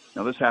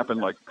 Now, this happened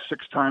like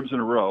 6 times in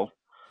a row,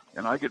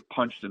 and I get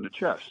punched in the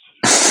chest.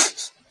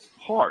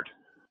 Hard.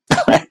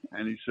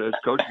 And he says,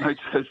 Coach Knight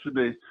says to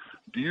me,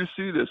 do you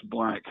see this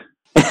blank?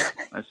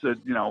 I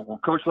said, well,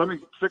 Coach, let me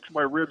fix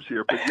my ribs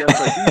here, but yes,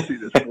 I do see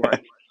this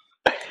blank.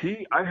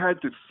 I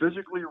had to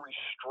physically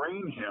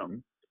restrain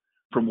him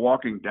from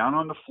walking down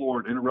on the floor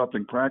and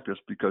interrupting practice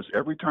because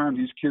every time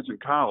these kids in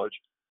college,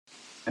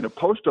 in a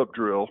post-up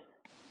drill,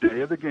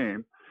 day of the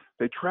game,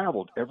 they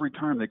traveled every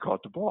time they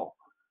caught the ball.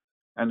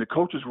 And the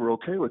coaches were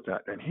okay with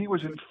that. And he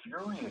was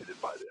infuriated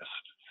by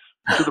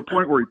this to the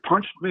point where he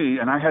punched me,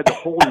 and I had to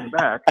hold him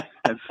back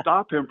and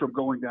stop him from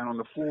going down on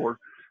the floor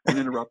and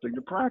interrupting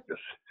the practice.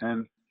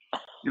 And,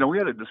 we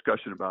had a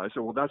discussion about it. I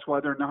said, well, that's why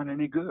they're not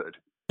any good.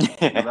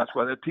 That's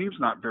why that team's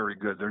not very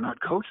good. They're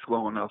not coached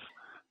well enough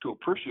to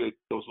appreciate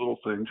those little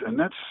things. And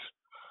that's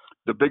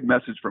the big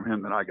message from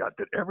him that I got,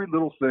 that every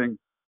little thing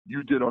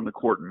you did on the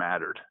court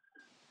mattered,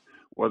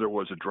 whether it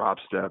was a drop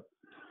step,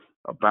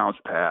 a bounce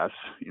pass,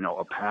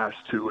 a pass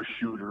to a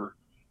shooter,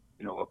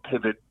 a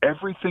pivot.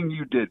 Everything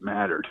you did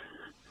mattered.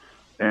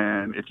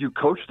 And if you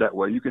coached that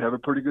way, you could have a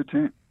pretty good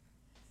team.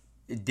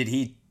 Did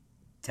he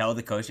tell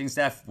the coaching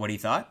staff what he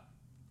thought?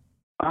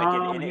 In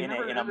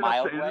a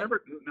mild way?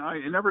 I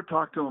never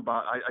talked to him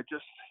about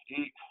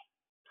he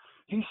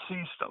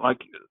sees stuff.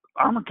 Like,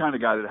 I'm the kind of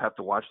guy that I have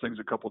to watch things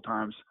a couple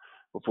times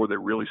before they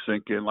really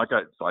sink in. Like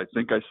I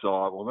think I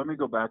saw it. Well, let me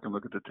go back and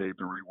look at the tape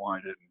and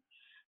rewind it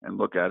and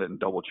look at it and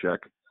double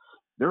check.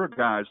 There are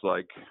guys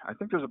like, I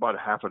think there's about a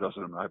half a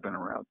dozen of them I've been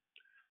around.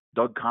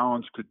 Doug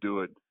Collins could do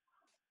it.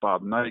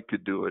 Bob Knight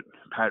could do it.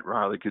 Pat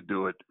Riley could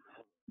do it.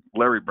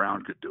 Larry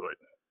Brown could do it.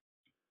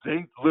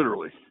 They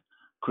literally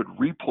could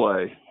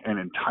replay an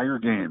entire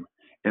game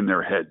in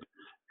their head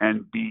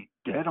and be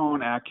dead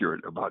on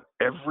accurate about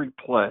every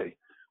play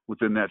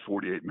within that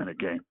 48-minute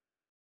game.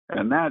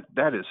 And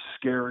that is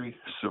scary,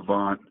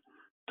 savant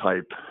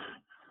type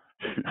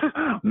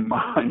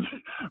mind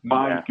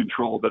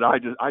control that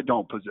I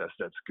don't possess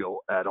that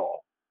skill at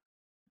all.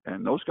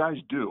 And those guys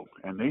do,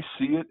 and they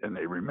see it and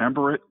they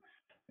remember it.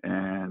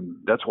 And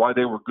that's why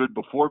they were good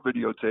before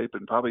videotape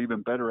and probably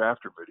even better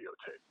after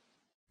videotape.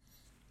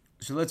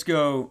 So let's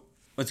go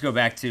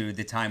back to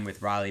the time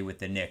with Riley with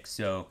the Knicks.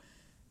 So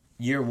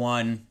year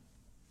 1,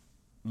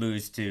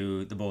 lose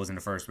to the Bulls in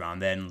the first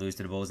round, then lose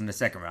to the Bulls in the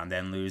second round,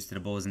 then lose to the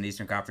Bulls in the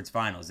Eastern Conference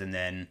Finals, and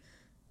then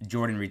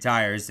Jordan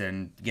retires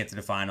and get to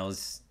the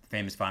finals,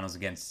 famous finals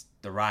against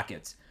the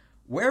Rockets.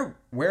 Where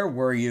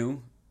were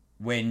you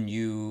when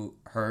you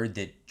heard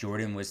that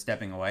Jordan was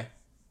stepping away?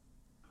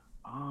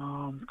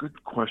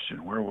 Good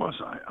question. Where was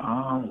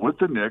I? With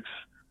the Knicks.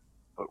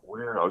 But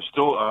where? I was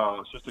still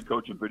assistant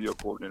coach and video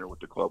coordinator with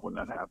the club when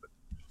that happened.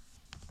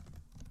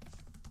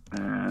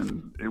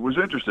 And it was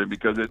interesting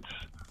because if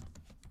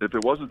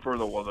it wasn't for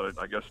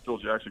I guess Phil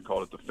Jackson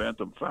called it the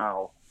phantom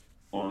foul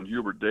on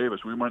Hubert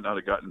Davis, we might not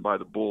have gotten by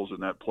the Bulls in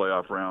that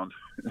playoff round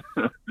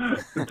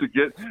to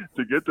get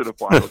to the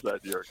finals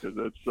that year. Because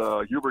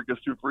it's Hubert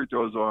gets 2 free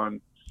throws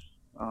on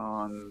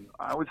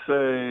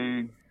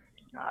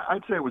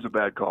I'd say it was a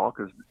bad call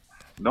because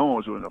no one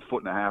was within a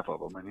foot and a half of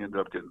him, and he ended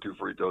up getting 2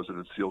 free throws and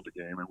it sealed the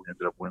game, and we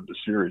ended up winning the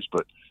series.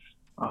 But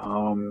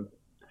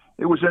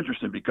it was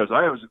interesting because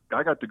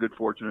I got the good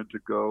fortune to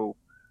go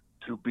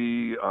to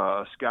be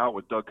a scout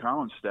with Doug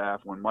Collins' staff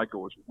when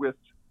Michael was with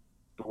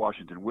the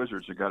Washington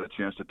Wizards. I got a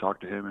chance to talk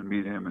to him and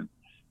meet him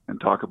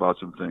and talk about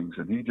some things.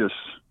 And he's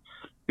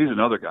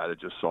another guy that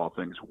just saw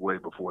things way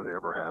before they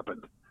ever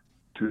happened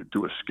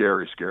to a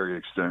scary, scary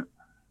extent.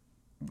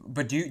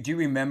 But do you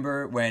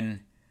remember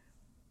when,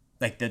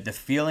 like, the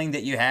feeling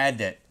that you had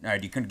that, all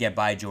right, you couldn't get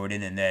by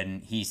Jordan and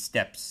then he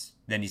steps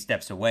then he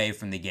steps away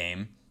from the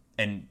game,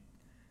 and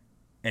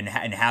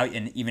how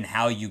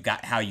you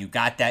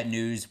got that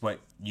news, what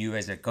you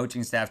as a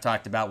coaching staff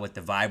talked about, what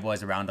the vibe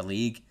was around the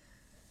league.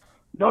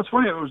 No, it's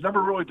funny. It was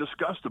never really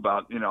discussed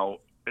about,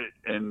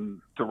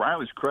 and to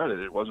Riley's credit,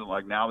 it wasn't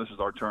like, now this is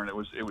our turn. It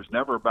was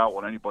never about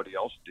what anybody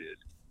else did.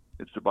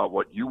 It's about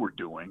what you were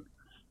doing.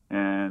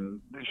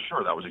 And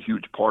sure, that was a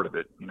huge part of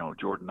it,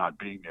 Jordan not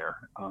being there.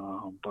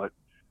 But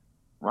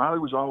Riley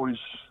was always,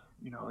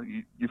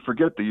 you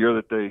forget the year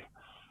that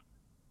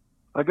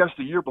I guess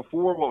the year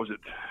before, what was it?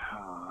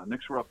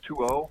 Knicks were up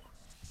 2-0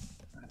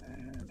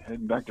 and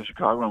heading back to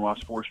Chicago and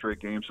lost 4 straight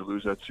games to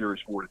lose that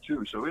series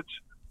 4-2. So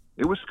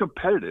it was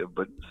competitive,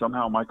 but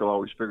somehow Michael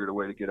always figured a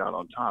way to get out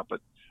on top.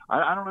 But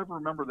I don't ever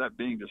remember that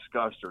being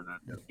discussed or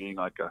that being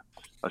like a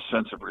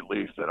sense of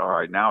relief that, all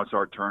right, now it's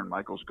our turn.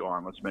 Michael's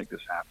gone. Let's make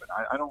this happen.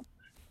 I don't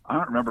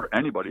remember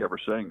anybody ever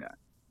saying that.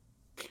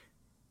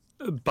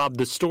 Bob,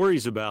 the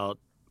stories about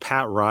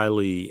Pat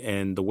Riley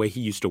and the way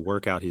he used to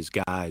work out his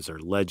guys are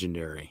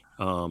legendary.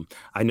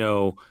 I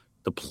know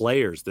the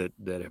players that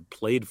have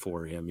played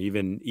for him,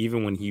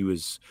 even when he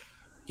was,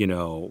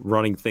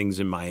 running things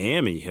in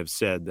Miami, have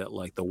said that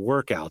like the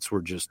workouts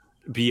were just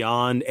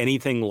beyond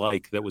anything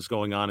like that was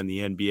going on in the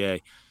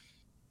NBA.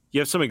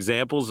 You have some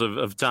examples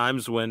of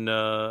times when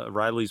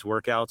Riley's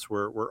workouts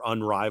were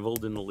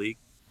unrivaled in the league?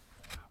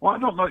 Well, I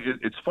don't know.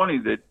 It's funny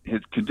that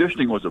his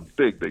conditioning was a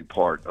big, big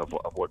part of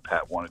what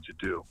Pat wanted to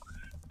do.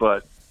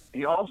 But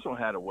he also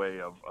had a way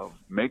of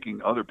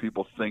making other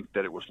people think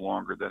that it was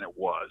longer than it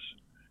was.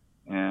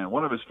 And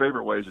one of his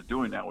favorite ways of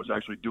doing that was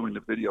actually doing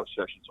the video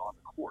sessions on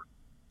the court,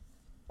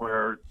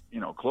 where,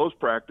 close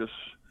practice,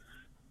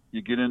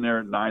 you get in there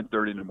at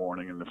 9:30 in the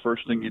morning, and the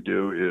first thing you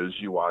do is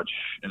you watch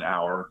an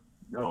hour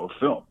of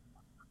film.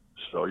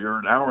 So you're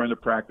an hour into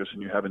practice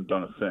and you haven't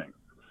done a thing.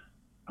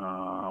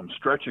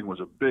 Stretching was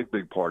a big,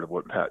 big part of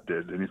what Pat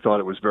did, and he thought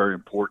it was very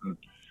important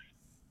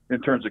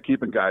in terms of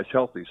keeping guys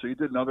healthy. So you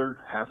did another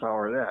half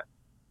hour of that.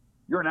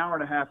 You're an hour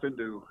and a half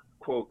into,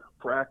 quote,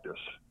 practice,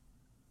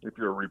 if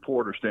you're a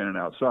reporter standing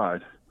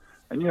outside,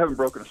 and you haven't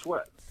broken a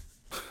sweat.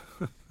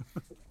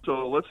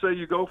 So let's say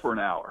you go for an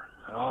hour.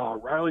 Oh,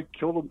 Riley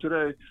killed him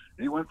today.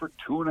 He went for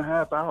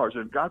 2.5 hours.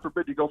 And God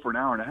forbid you go for an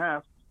hour and a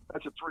half.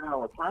 That's a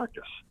 3-hour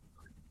practice.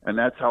 And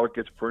that's how it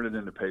gets printed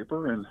in the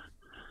paper. And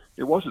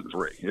it wasn't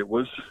 3. It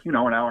was, an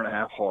hour and a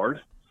half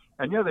hard.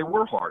 And yeah, they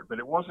were hard, but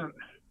it wasn't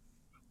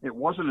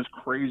as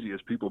crazy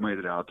as people made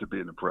it out to be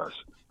in the press.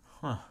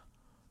 Huh.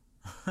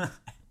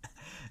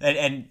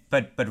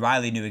 But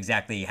Riley knew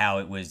exactly how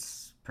it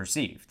was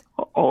perceived.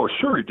 Oh,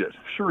 sure he did.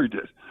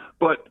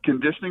 But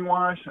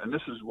conditioning-wise, and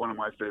this is one of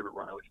my favorite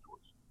Riley stories.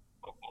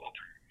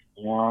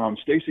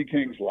 Stacey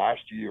King's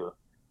last year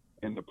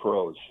in the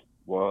pros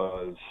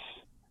was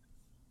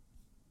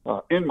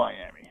in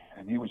Miami,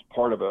 and he was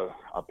part of a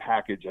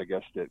package, I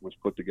guess, that was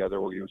put together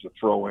where he was a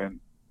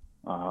throw-in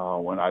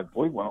when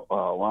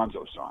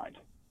Alonzo signed.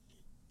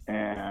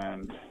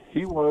 And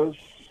he was,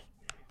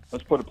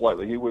 let's put it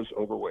politely, he was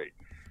overweight.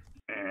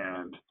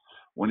 And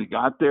when he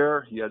got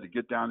there, he had to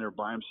get down there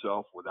by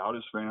himself without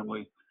his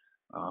family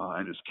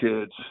and his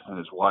kids and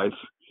his wife,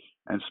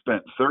 and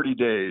spent 30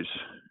 days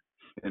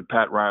in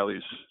Pat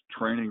Riley's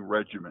training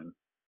regimen,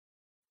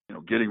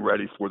 getting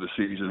ready for the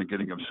season and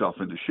getting himself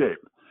into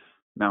shape.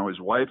 Now his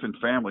wife and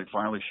family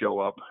finally show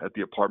up at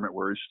the apartment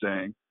where he's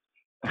staying,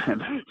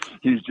 and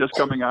he's just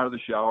coming out of the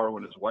shower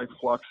when his wife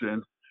walks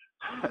in,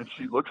 and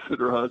she looks at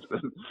her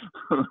husband,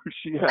 who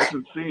she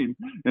hasn't seen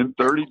in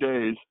 30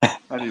 days,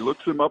 and he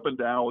looks him up and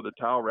down with a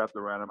towel wrapped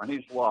around him, and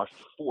he's lost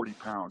 40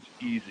 pounds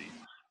easy.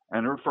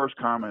 And her first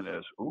comment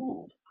is,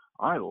 "Ooh,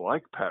 I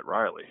like Pat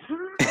Riley."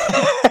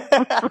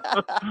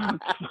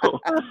 So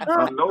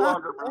I'm no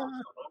longer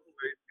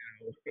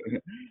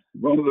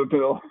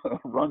run-of-the-mill,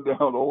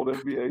 run-down old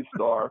NBA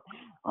star.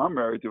 I'm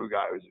married to a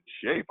guy who's in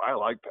shape. I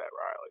like Pat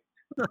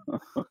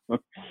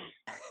Riley.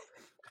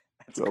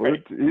 So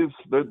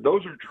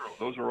those are true.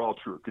 Those are all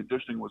true.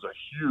 Conditioning was a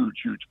huge,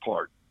 huge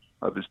part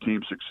of his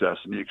team's success,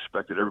 and he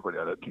expected everybody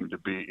on that team to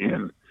be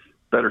in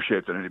better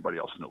shape than anybody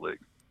else in the league.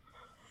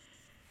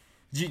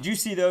 Did you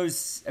see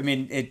those? I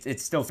mean,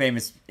 it's still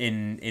famous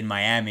in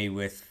Miami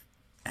with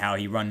how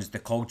he runs the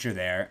culture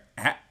there.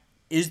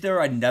 Is there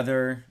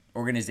another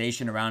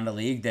organization around the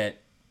league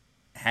that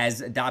has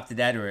adopted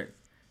that, or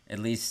at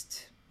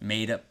least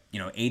made up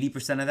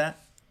 80% of that?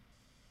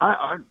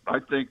 I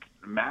think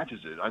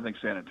matches it. I think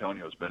San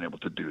Antonio's been able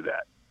to do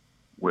that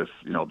with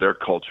their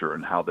culture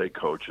and how they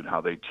coach and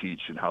how they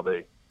teach and how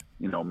they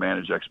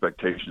manage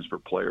expectations for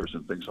players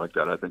and things like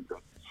that. I think that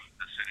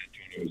San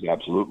Antonio has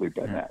absolutely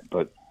been that.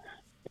 But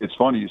it's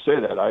funny you say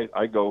that.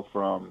 I go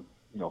from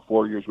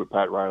 4 years with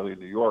Pat Riley in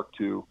New York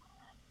to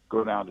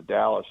go down to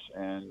Dallas,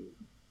 and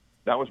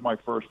that was my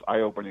first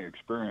eye-opening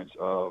experience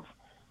of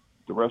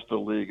the rest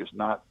of the league is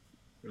not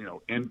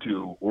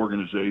into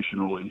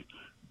organizationally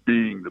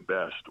being the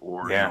best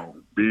or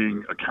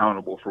being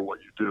accountable for what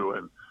you do.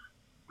 And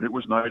it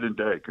was night and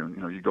day.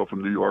 And you go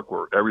from New York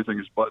where everything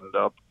is buttoned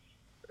up,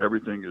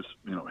 everything is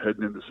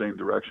heading in the same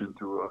direction,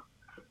 to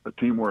a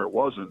team where it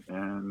wasn't,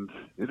 and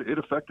it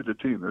affected the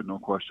team. There's no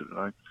question.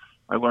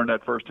 I learned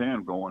that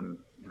firsthand going,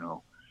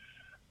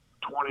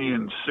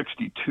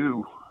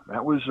 20-62.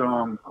 That was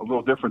a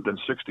little different than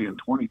 60-22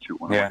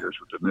 one of my years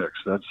with the Knicks.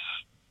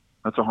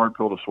 That's a hard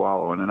pill to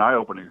swallow and an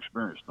eye-opening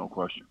experience, no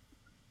question.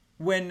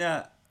 When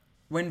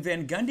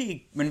Van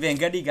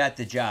Gundy got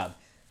the job,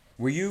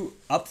 were you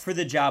up for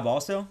the job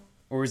also,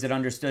 or was it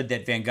understood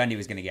that Van Gundy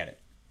was going to get it?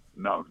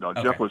 No.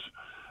 Okay.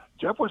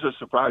 Jeff was as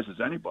surprised as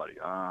anybody.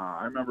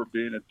 I remember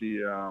being at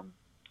it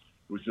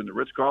was in the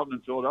Ritz-Carlton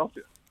in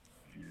Philadelphia,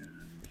 and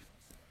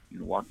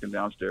walking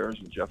downstairs,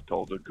 and Jeff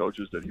told the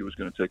coaches that he was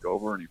going to take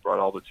over, and he brought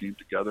all the team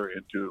together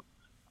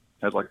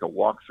had like a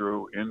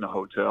walkthrough in the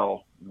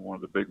hotel in one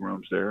of the big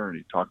rooms there, and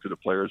he talked to the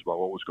players about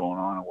what was going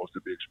on and what was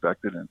to be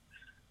expected, and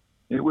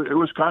it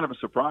was kind of a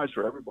surprise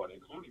for everybody,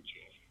 including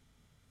Jeff.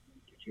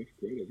 Jeff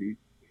Craig,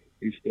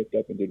 he stepped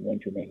up and did one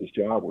tremendous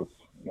job with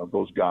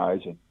those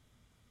guys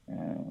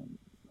and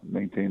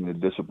maintaining the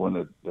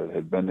discipline that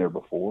had been there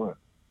before.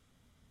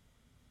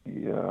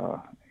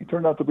 He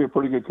turned out to be a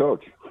pretty good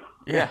coach.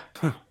 Yeah.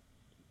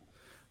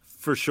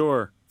 For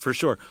sure.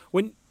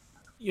 When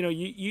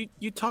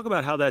you talk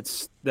about how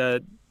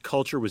that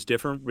culture was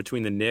different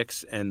between the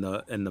Knicks and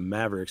the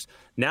Mavericks.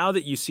 Now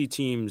that you see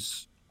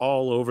teams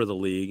all over the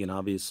league, and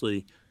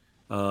obviously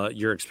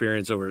your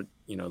experience over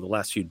the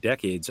last few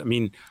decades, I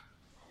mean,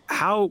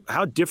 how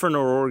different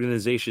are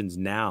organizations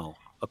now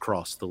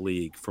across the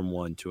league from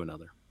one to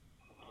another?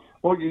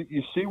 Well,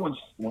 you see when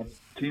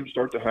teams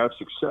start to have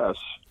success,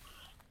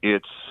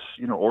 it's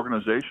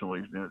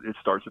organizationally it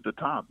starts at the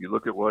top. You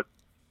look at what.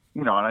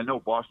 And I know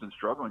Boston's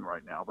struggling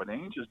right now, but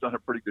Ainge has done a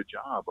pretty good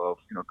job of,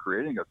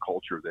 creating a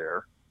culture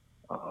there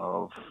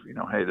of,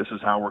 hey, this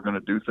is how we're going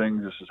to do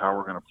things. This is how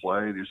we're going to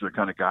play. These are the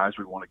kind of guys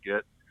we want to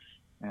get.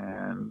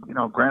 And,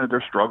 granted,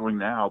 they're struggling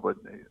now, but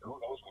who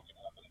knows what's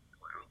going to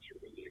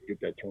happen. Get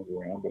that turned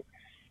around.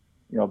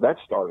 But, that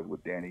started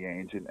with Danny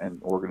Ainge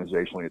and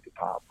organizationally at the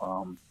top.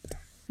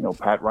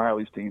 Pat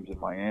Riley's teams in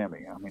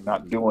Miami, I mean,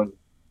 not doing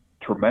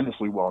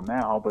tremendously well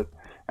now,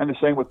 and the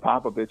same with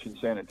Popovich in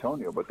San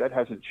Antonio, but that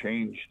hasn't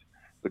changed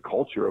the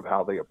culture of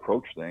how they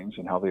approach things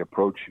and how they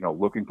approach,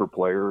 looking for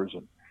players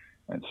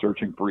and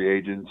searching free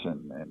agents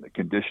and the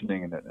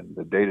conditioning and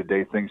the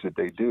day-to-day things that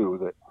they do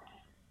that,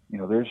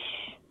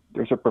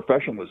 there's a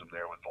professionalism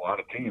there with a lot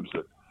of teams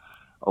that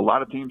a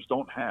lot of teams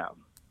don't have.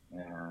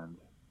 And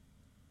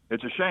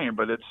it's a shame,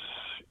 but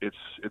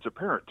it's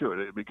apparent too.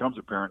 It becomes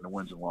apparent in the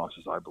wins and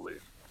losses, I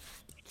believe.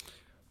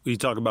 You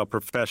talk about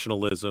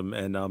professionalism,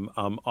 and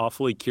I'm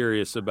awfully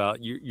curious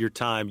about your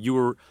time. You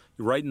were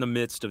right in the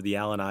midst of the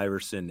Allen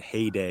Iverson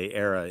heyday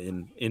era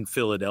in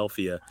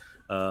Philadelphia,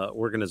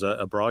 working as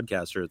a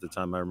broadcaster at the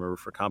time, I remember,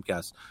 for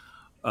Comcast.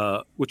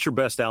 What's your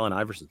best Allen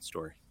Iverson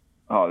story?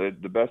 Oh,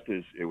 the best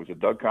is it was a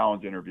Doug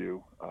Collins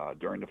interview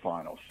during the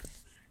finals.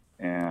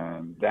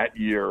 And that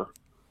year,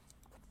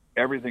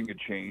 everything had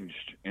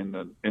changed in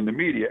the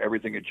media.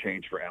 Everything had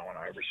changed for Allen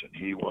Iverson.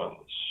 He was,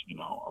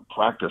 a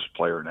practice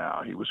player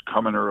now. He was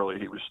coming early.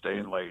 He was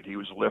staying late. He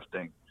was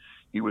lifting.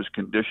 He was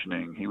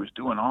conditioning. He was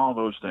doing all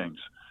those things.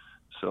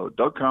 So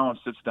Doug Collins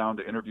sits down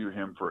to interview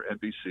him for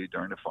NBC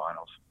during the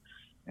finals.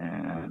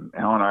 And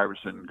Allen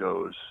Iverson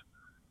goes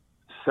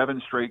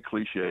 7 straight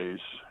cliches,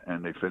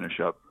 and they finish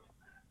up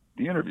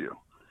the interview.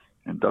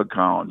 And Doug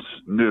Collins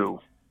knew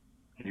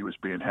he was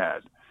being had.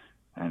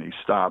 And he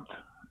stopped,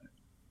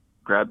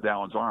 grabbed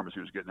Allen's arm as he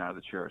was getting out of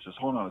the chair. He says,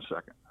 "Hold on a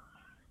second."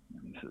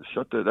 And he says,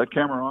 "Shut that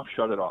camera off,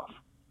 shut it off.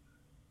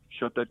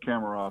 Shut that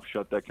camera off,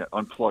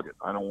 unplug it.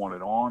 I don't want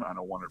it on, I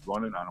don't want it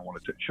running, I don't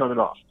want it shut it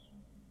off."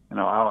 And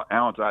now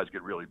Allen's eyes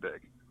get really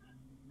big.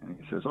 And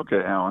he says,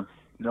 "Okay, Allen,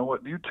 you know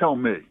what, you tell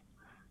me,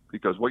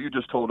 because what you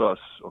just told us,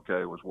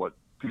 okay, was what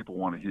people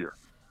want to hear.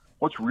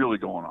 What's really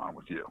going on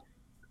with you?"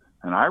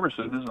 And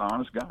Iverson is an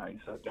honest guy. He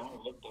sat down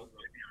and looked over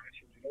right here and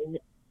he said, "You know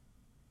what,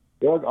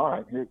 Doug, all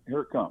right,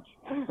 here it comes."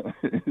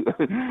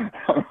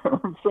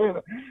 I'm saying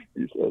it.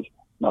 He says,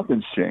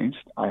 "Nothing's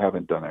changed. I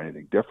haven't done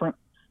anything different.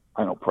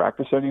 I don't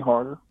practice any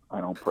harder.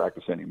 I don't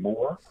practice any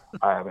more.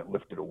 I haven't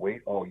lifted a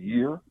weight all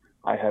year.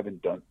 I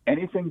haven't done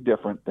anything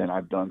different than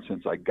I've done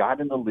since I got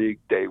in the league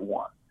day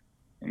one."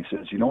 And he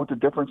says, "You know what the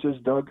difference is,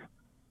 Doug?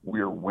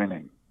 We're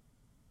winning."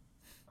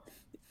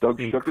 Doug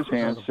shook his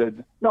hand,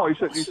 said,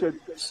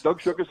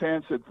 Doug shook his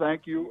hand, said,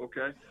 "Thank you,"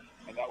 okay?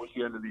 And that was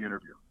the end of the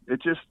interview.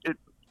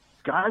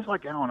 Guys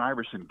like Allen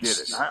Iverson get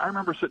it. I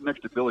remember sitting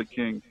next to Billy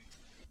King.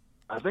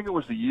 I think it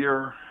was the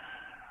year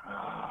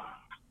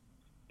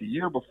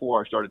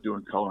before I started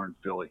doing color in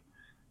Philly,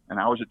 and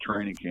I was at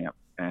training camp,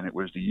 and it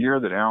was the year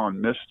that Allen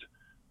missed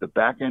the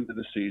back end of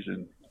the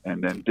season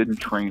and then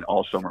didn't train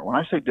all summer. When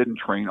I say didn't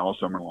train all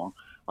summer long,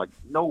 like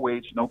no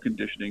weights, no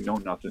conditioning, no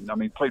nothing. I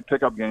mean, played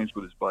pickup games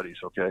with his buddies,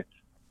 okay?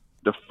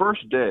 The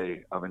first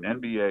day of an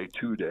NBA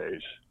 2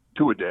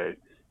 a day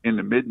in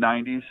the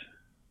mid-'90s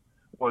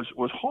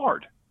was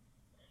hard.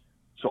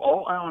 So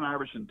all Allen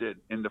Iverson did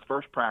in the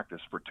first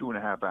practice for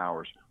 2.5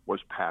 hours was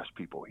pass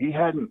people. He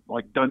hadn't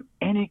done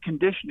any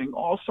conditioning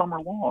all summer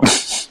long,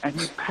 and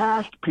he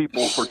passed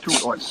people for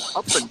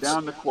up and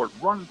down the court,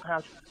 run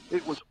past.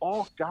 It was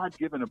all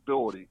God-given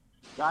ability,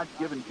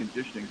 God-given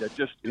conditioning that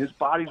just his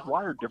body's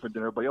wired different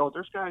than everybody else.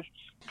 There's guys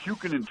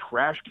puking in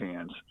trash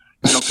cans,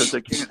 because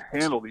they can't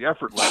handle the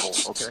effort level.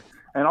 Okay,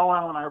 and all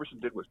Allen Iverson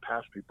did was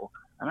pass people.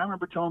 And I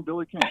remember telling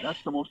Billy King,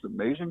 that's the most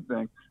amazing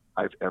thing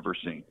I've ever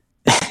seen.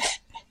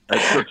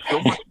 There's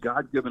so much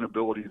God-given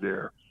ability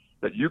there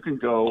that you can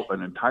go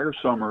an entire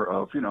summer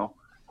of, I don't know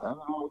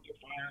what you're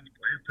playing,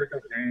 playing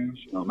pickup games,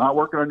 not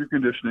working on your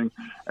conditioning,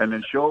 and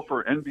then show up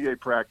for NBA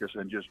practice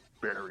and just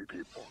bury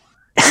people.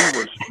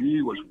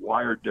 He was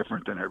wired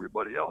different than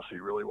everybody else. He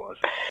really was.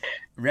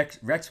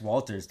 Rex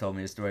Walters told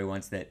me a story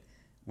once that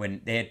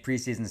when they had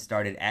preseason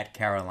started at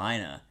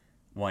Carolina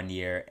one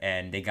year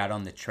and they got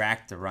on the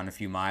track to run a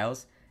few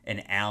miles,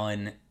 and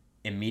Allen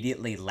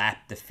immediately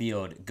lapped the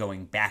field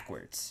going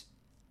backwards.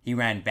 He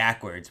ran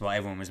backwards while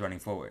everyone was running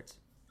forwards.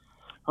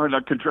 All right, now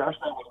contrast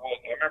that with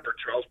I remember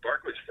Charles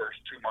Barkley's first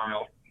 2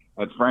 mile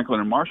at Franklin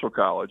and Marshall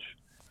College.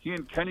 He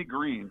and Kenny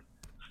Green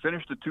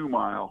finished the 2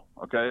 mile.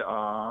 Okay,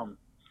 I'll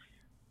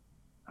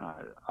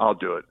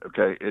do it.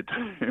 Okay,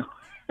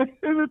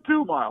 in the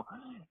 2 mile,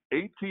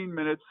 18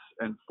 minutes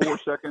and 4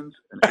 seconds,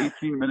 and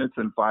 18 minutes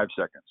and 5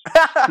 seconds.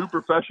 Two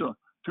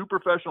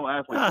professional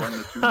athletes running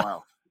the 2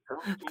 mile.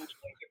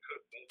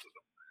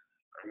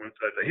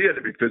 He had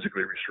to be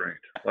physically restrained.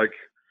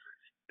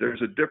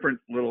 There's a different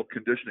little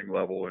conditioning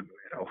level, and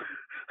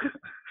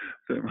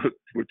than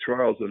with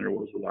Charles than there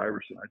was with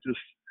Iverson.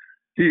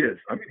 He is.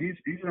 I mean,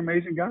 he's an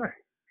amazing guy.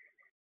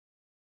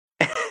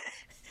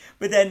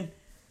 But then,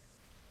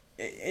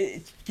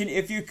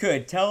 if you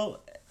could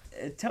tell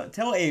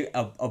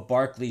a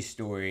Barkley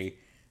story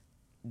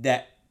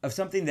of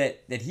something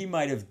that he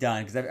might have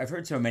done, because I've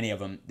heard so many of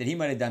them that he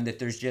might have done that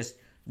there's just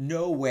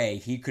no way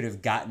he could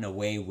have gotten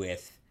away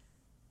with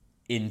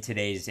in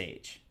today's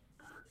age.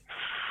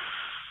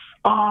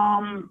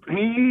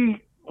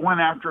 He went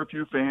after a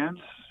few fans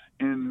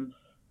in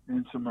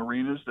some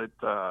arenas that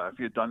if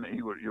he had done that,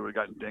 he would have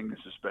gotten dinged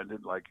and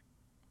suspended.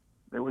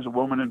 There was a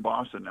woman in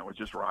Boston that was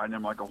just riding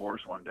him like a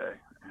horse one day,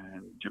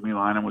 and Jimmy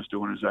Lynam was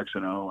doing his X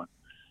and O,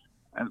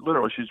 and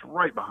literally she's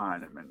right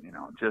behind him, and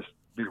just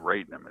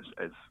berating him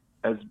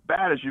as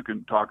bad as you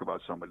can talk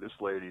about somebody. This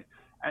lady,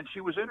 and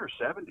she was in her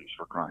 70s,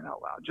 for crying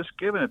out loud, just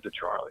giving it to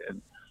Charlie.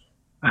 And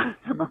I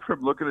remember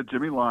him looking at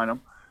Jimmy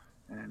Lynam,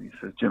 and he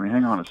says, "Jimmy,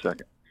 hang on a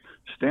second."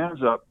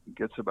 Stands up,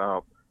 gets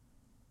about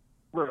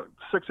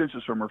 6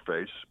 inches from her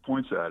face,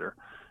 points at her,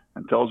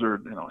 and tells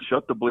her,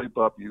 "Shut the bleep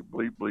up, you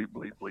bleep, bleep,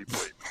 bleep, bleep,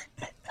 bleep."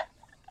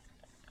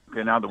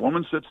 Okay, now the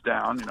woman sits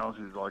down,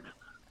 she's like,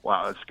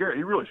 wow, that's scary.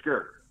 He really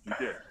scared her.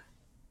 He did.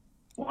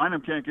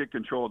 Lynam can't get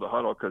control of the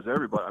huddle because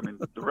everybody,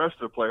 the rest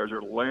of the players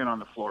are laying on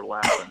the floor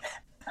laughing.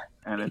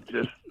 And it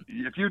just,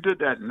 if you did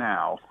that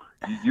now,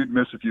 you'd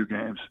miss a few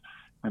games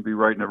and be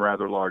writing a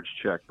rather large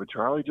check. But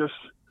Charlie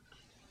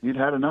he'd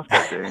had enough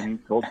that day, and he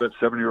told that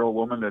 70-year-old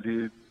woman that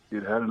he'd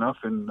had enough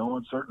in no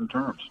uncertain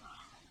terms.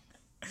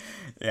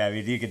 Yeah,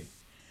 we could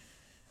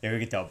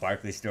tell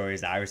Barkley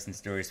stories, Iverson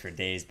stories for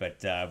days,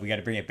 but we got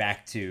to bring it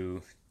back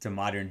to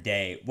modern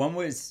day.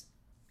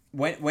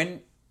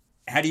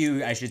 How do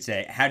you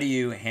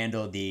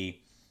handle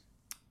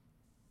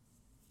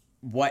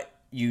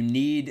what you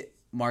need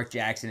Mark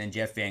Jackson and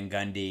Jeff Van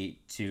Gundy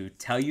to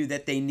tell you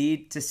that they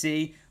need to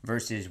see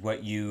versus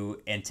what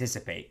you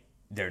anticipate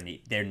they're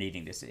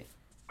needing to see?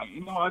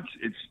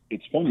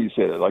 It's funny you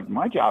say that.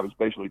 My job is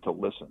basically to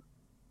listen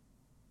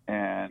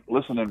and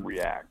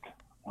react.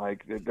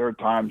 There are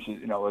times,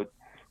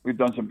 we've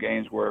done some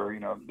games where,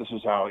 this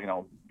is how,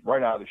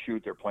 right out of the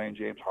chute, they're playing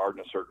James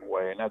Harden a certain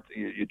way. And that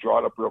you draw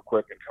it up real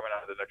quick, and coming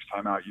out of the next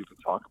time out, you can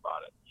talk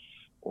about it.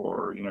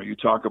 Or, you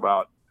talk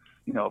about,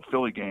 a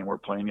Philly game we're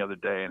playing the other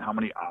day and how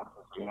many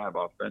options you have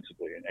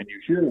offensively. And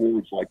you hear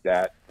words like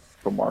that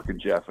from Mark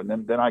and Jeff. And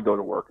then I go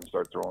to work and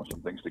start throwing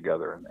some things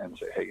together and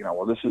say, hey,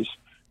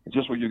 it's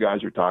just what you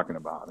guys are talking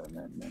about. And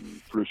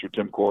then producer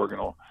Tim Corrigan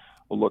will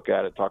look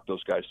at it, talk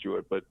those guys through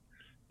it. But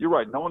you're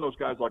right. Knowing those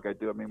guys like I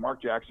do.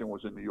 Mark Jackson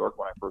was in New York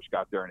when I first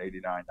got there in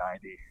 89,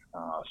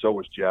 90. So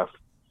was Jeff.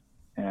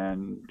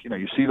 And,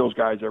 you see those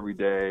guys every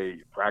day.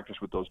 You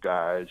practice with those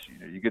guys.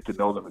 You get to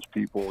know them as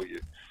people. You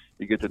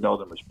get to know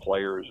them as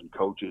players and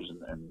coaches.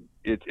 And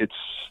it's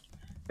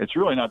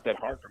really not that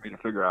hard for me to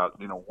figure out,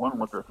 one,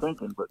 what they're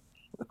thinking. But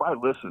if I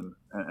listen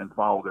and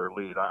follow their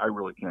lead, I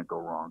really can't go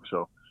wrong.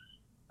 So,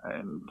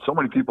 and so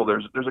many people,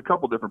 there's a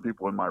couple different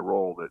people in my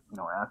role that,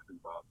 ask me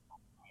about,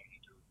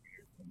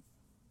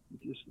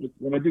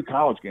 when I do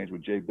college games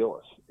with Jay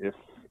Billis, if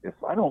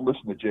I don't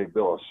listen to Jay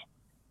Billis,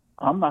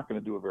 I'm not going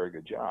to do a very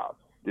good job.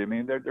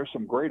 There's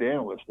some great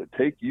analysts that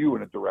take you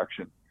in a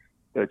direction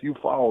that if you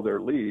follow their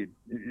lead,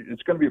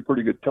 it's going to be a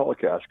pretty good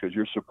telecast because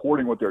you're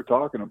supporting what they're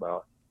talking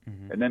about,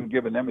 mm-hmm. and then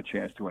giving them a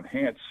chance to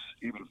enhance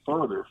even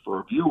further for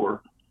a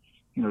viewer,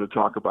 to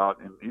talk about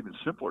in even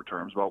simpler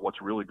terms about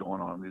what's really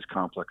going on in these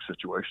complex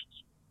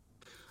situations.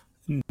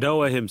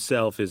 Noah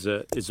himself is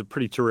a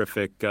pretty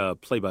terrific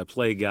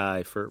play-by-play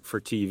guy for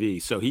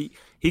TV, so he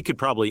could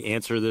probably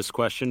answer this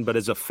question. But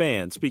as a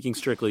fan, speaking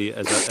strictly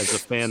as a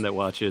fan that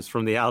watches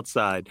from the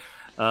outside,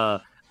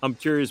 I'm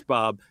curious,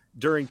 Bob.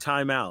 During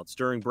timeouts,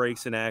 during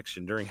breaks in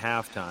action, during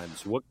half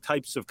times, what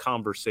types of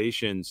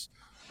conversations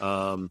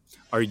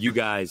are you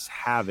guys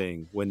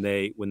having when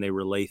they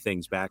relay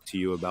things back to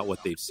you about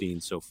what they've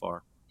seen so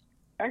far?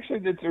 Actually,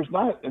 there's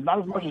not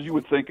as much as you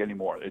would think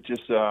anymore. It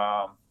just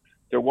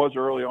there was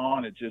early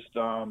on. It just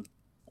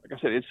like I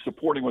said, it's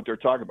supporting what they're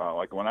talking about.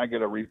 Like when I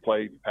get a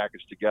replay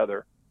package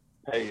together,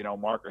 hey,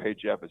 Mark, or hey,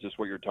 Jeff, is this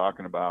what you're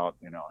talking about?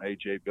 Hey,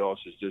 Jay Billis,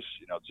 is this,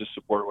 just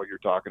support what you're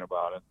talking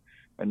about,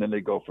 and then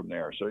they go from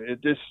there. So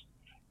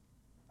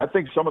I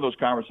think some of those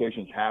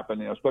conversations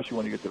happen, especially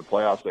when you get to the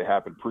playoffs. They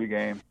happen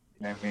pregame.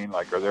 You know what I mean?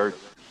 Like, are there,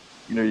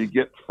 you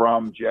get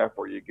from Jeff,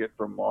 or you get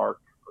from Mark,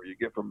 or you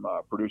get from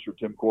producer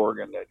Tim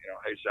Corrigan that,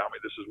 hey, Salmi,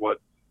 this is what,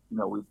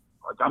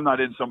 I'm not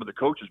in some of the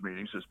coaches'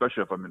 meetings,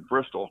 especially if I'm in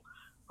Bristol.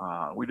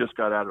 We just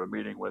got out of a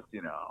meeting with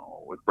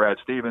Brad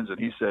Stevens, and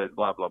he said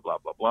blah blah blah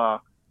blah blah.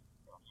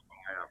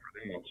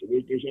 So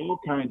there's all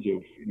kinds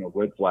of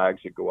red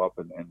flags that go up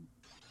and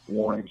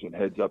warnings and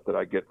heads up that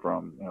I get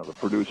from the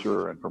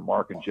producer and from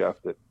Mark and Jeff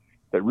that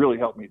really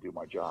help me do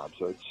my job.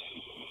 So it's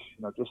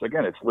just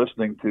again, it's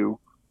listening to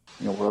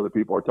what other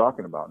people are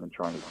talking about and then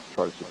try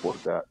to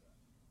support that.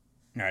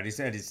 All right, he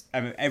said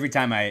every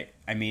time I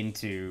mean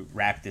to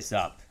wrap this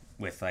up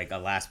with like a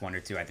last one or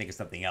two, I think it's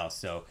something else.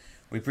 So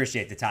we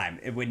appreciate the time.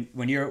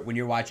 When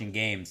you're watching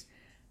games,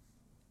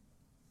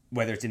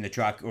 whether it's in the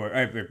truck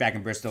or back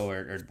in Bristol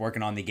or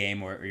working on the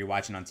game or you're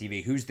watching on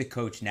TV, who's the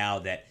coach now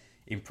that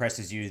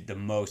impresses you the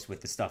most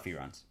with the stuff he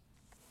runs?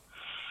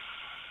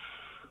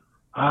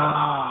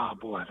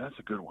 Boy, that's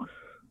a good one.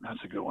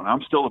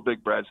 I'm still a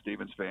big Brad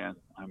Stevens fan.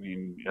 I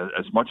mean,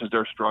 as much as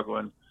they're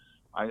struggling,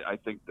 I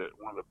think that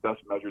one of the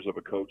best measures of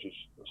a coach is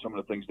some of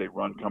the things they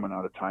run coming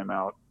out of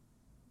timeout.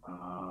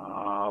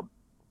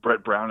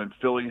 Brett Brown in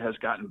Philly has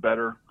gotten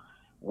better,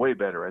 way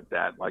better at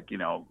that. Like,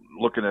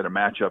 looking at a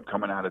matchup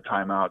coming out of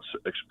timeouts,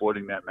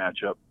 exploiting that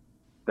matchup.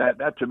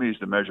 That to me is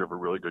the measure of a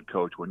really good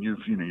coach. When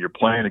you're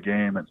playing a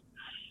game and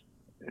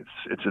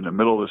it's in the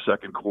middle of the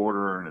second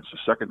quarter and it's the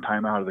second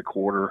timeout of the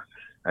quarter,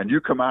 and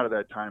you come out of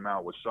that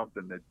timeout with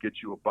something that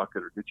gets you a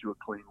bucket or gets you a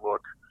clean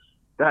look.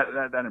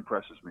 That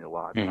impresses me a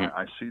lot. Mm-hmm.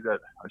 I see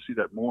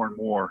that more and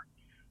more,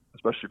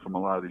 especially from a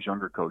lot of these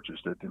younger coaches.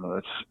 That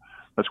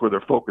that's where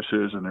their focus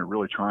is, and they're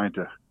really trying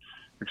to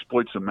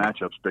exploit some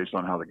matchups based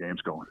on how the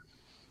game's going.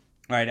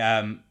 All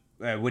right.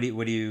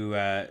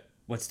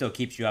 What still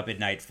keeps you up at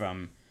night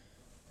from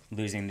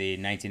losing the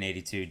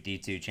 1982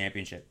 D2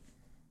 championship?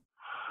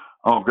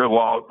 Oh, good.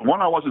 Well, one,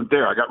 I wasn't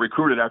there. I got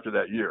recruited after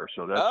that year,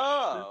 so that's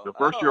the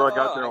first year I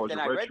got there. I was a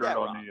redshirt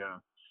on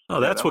the.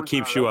 That's what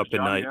keeps you up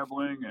at night. Johnny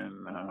Ebling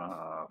and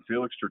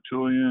Felix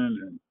Tertullian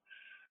and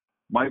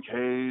Mike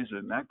Hayes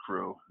and that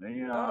crew.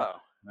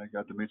 I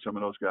got to meet some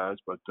of those guys,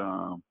 but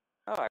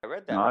I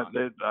read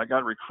that. I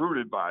got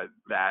recruited by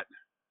that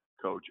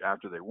coach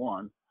after they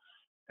won,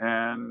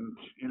 and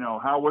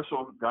Hal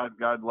Whistle,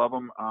 God love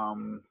him.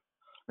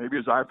 Maybe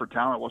his eye for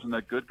talent wasn't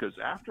that good because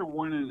after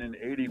winning in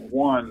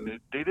 '81,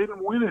 they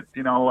didn't win it.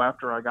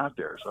 After I got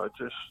there, so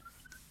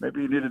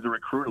maybe he needed to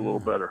recruit a little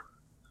better.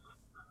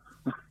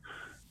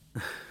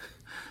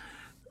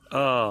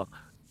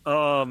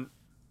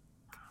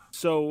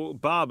 So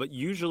Bob,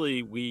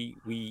 usually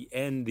we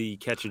end the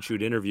catch and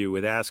shoot interview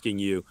with asking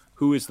you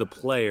who is the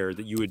player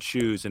that you would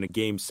choose in a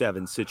Game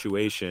 7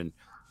 situation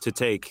to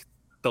take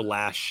the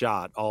last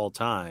shot all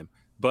time.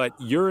 But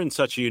you're in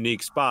such a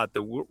unique spot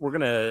that we're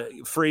going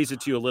to phrase it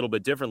to you a little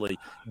bit differently.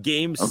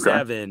 Game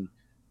 7,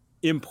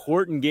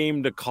 important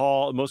game to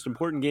call, most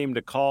important game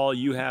to call.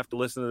 You have to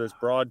listen to this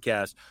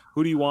broadcast.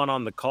 Who do you want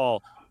on the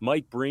call,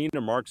 Mike Breen or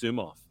Mark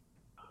Zumoff?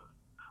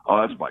 Oh,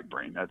 that's Mike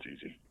Breen. That's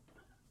easy.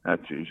 I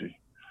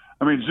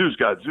mean, Zoo's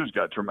got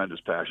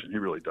tremendous passion. He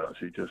really does.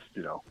 He just,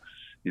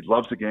 he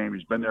loves the game.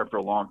 He's been there for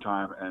a long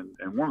time.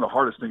 And one of the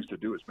hardest things to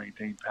do is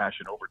maintain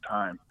passion over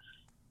time.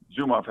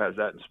 Zumoff has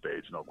that in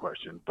spades, no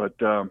question. But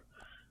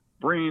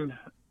Breen,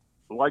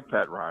 like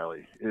Pat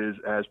Riley, is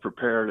as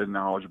prepared and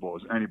knowledgeable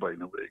as anybody in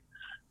the league.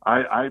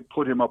 I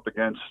put him up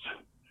against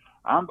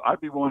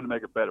I'd be willing to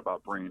make a bet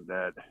about Breen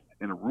that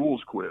in a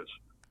rules quiz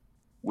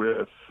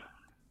with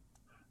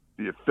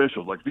the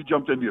officials, like if he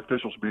jumped in the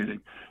officials meeting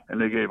and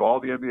they gave all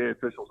the NBA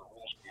officials a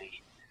rules quiz,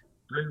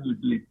 Breen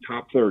would be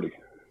top 30.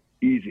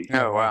 Easy.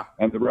 Oh, wow.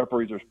 And the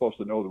referees are supposed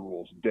to know the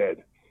rules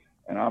dead.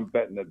 And I'm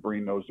betting that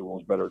Breen knows the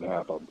rules better than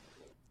half of them.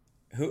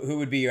 Who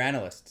would be your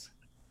analysts?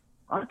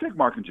 I'd take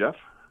Mark and Jeff.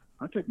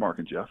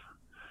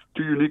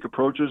 Two unique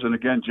approaches. And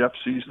again, Jeff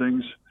sees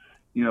things,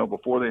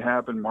 before they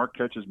happen. Mark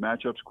catches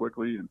matchups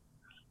quickly.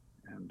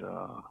 And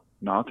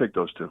I'll take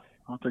those two.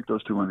 I'll take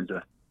those two any day.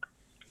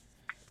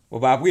 Well,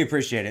 Bob, we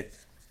appreciate it.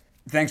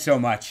 Thanks so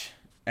much.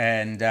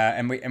 And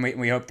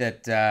we hope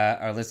that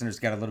our listeners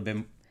got a little bit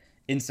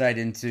insight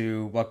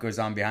into what goes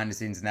on behind the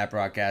scenes in that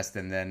broadcast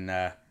and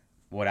then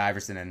what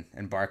Iverson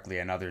and Barkley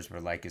and others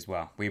were like as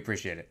well. We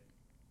appreciate it.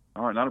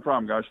 All right, not a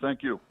problem, guys.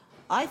 Thank you.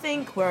 I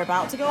think we're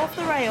about to go off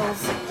the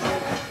rails.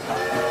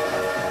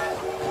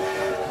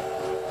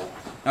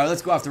 All right,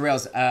 let's go off the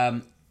rails.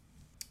 I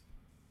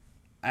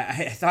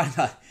thought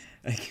about,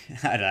 like,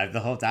 I don't know,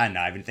 the whole time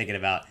now I've been thinking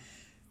about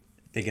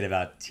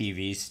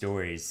TV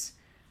stories.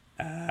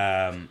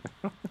 I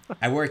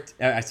worked,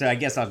 so I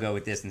guess I'll go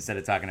with this instead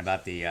of talking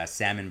about the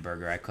salmon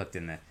burger I cooked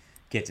in the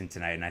kitchen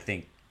tonight. And I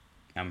think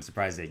I'm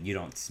surprised that you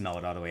don't smell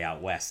it all the way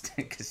out west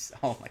because,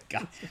 oh my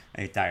God,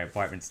 my entire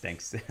apartment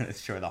stinks. I'm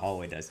sure the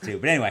hallway does too.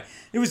 But anyway,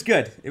 it was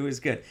good. It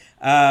was good.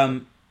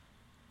 A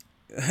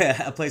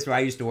place where I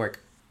used to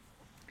work,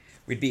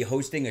 we'd be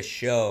hosting a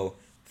show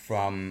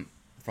from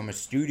a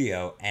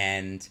studio,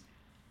 and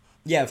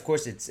yeah, of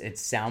course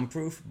it's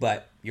soundproof,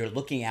 but you're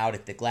looking out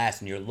at the glass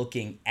and you're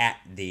looking at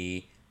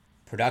the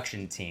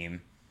production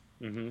team.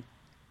 Mm-hmm.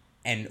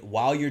 And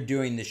while you're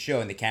doing the show,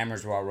 and the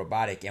cameras were all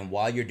robotic, and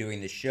while you're doing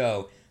the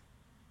show,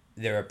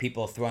 there are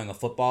people throwing a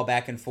football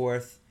back and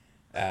forth,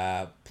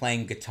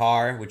 playing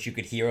guitar, which you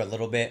could hear a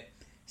little bit,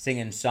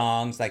 singing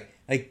songs, like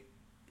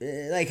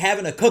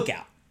having a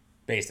cookout,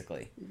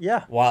 basically.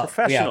 Yeah,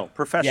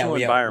 professional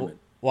environment.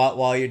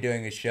 While you're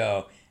doing a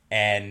show,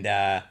 and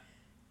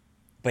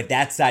but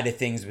that side of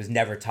things was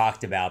never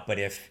talked about. But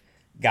if,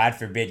 God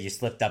forbid, you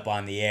slipped up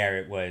on the air,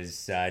 it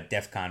was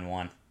DEFCON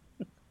 1.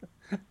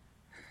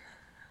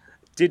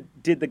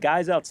 Did the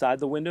guys outside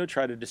the window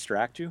try to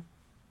distract you?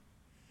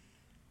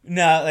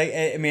 No, like,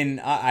 I mean,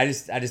 I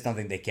just don't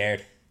think they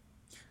cared.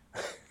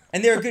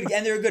 And they were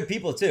good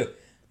people too.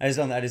 I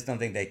just don't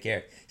think they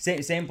cared.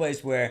 Same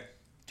place where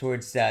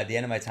towards the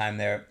end of my time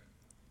there,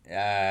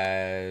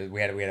 we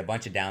had a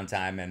bunch of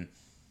downtime, and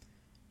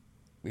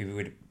we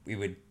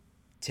would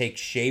take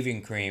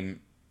shaving cream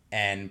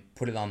and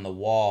put it on the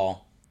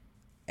wall,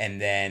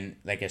 and then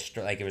like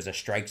it was a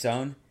strike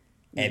zone,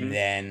 and Mm-hmm.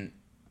 then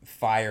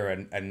fire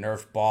a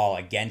Nerf ball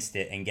against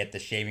it and get the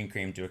shaving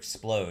cream to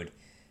explode.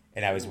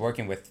 And I was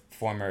working with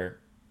former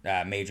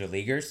major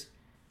leaguers,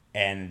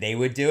 and they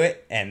would do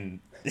it, and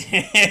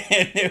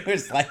it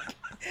was like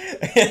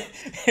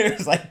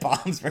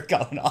bombs were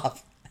going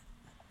off.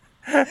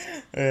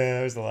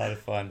 It was a lot of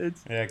fun.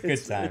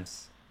 Good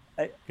times.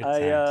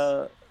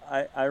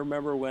 I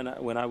remember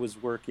when I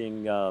was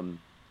working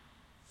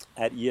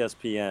at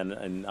ESPN,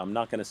 and I'm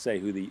not going to say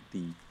who the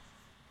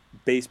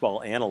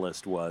baseball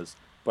analyst was,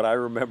 but I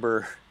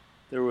remember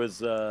there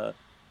was a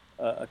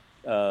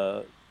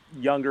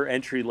younger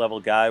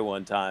entry-level guy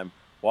one time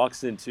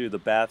walks into the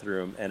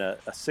bathroom, and a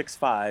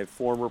 6'5"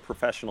 former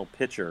professional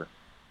pitcher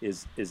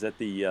is at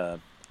the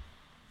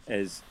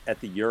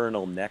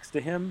urinal next to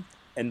him.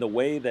 And the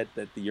way that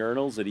the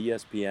urinals at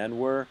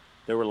ESPN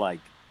they were like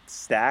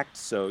stacked,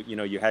 so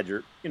you had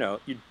your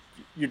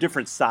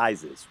different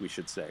sizes, we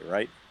should say,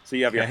 right? So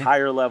you have your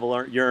higher level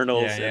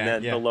urinals, and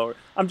then the lower.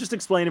 I'm just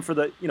explaining for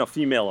the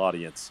female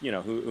audience,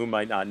 who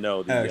might not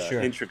know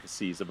the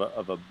intricacies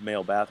of a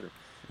male bathroom.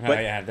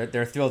 But,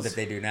 they're thrilled that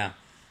they do now.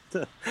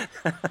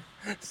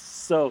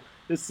 So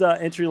this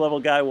entry-level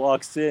guy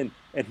walks in,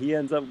 and he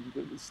ends up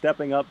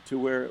stepping up to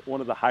where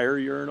one of the higher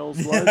urinals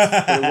was.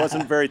 But it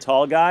wasn't a very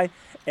tall guy.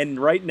 And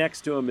right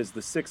next to him is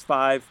the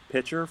 6'5"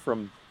 pitcher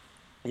from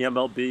the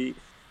MLB,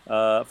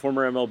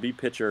 former MLB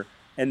pitcher.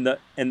 And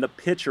the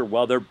pitcher,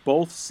 while they're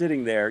both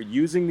sitting there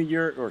using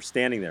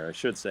standing there, I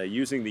should say,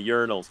 using the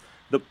urinals,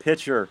 the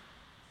pitcher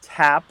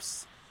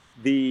taps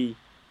the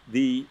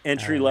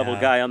entry-level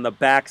guy on the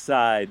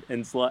backside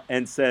and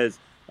says,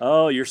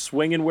 "Oh, you're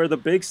swinging where the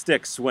big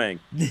sticks swing,"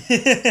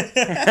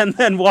 and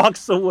then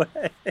walks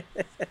away.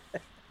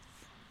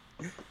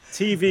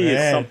 TV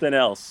is something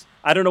else.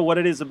 I don't know what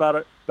it is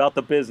about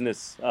the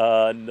business,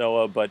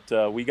 Noah,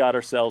 but we got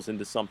ourselves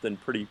into something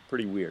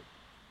pretty weird.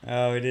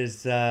 Oh, it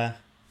is.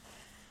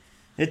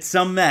 It's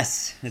some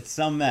mess. It's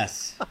some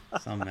mess.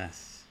 Some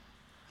mess.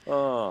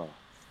 Oh.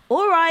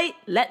 All right,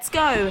 let's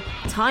go.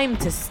 Time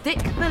to stick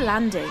the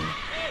landing.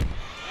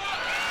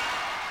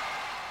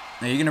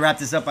 Now, you're going to wrap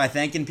this up by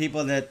thanking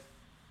people that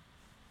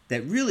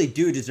really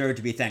do deserve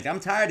to be thanked. I'm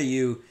tired of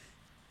you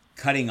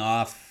cutting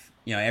off,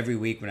 every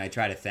week when I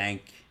try to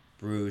thank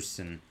Bruce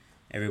and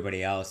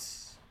everybody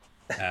else.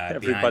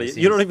 Everybody.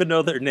 You don't even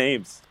know their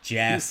names.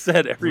 Jeff, you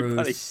said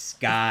everybody. Bruce,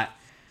 Scott,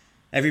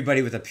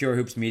 everybody with a Pure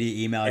Hoops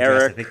Media email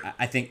address. Eric,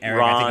 I think Eric.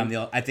 Ron.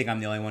 I think I'm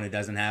the only one who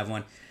doesn't have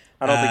one.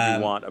 I don't think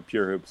you want a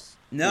Pure Hoops.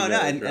 No,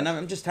 and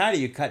I'm just tired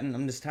of you cutting.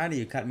 I'm just tired of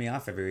you cutting me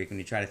off every week when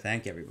you try to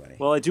thank everybody.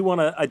 Well, I do want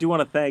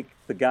to thank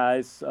the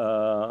guys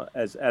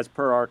as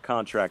per our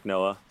contract,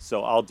 Noah.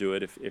 So I'll do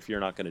it if you're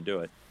not going to do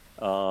it.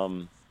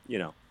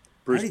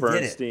 Bruce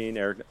Bernstein,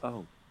 Eric.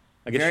 Oh,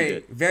 I guess you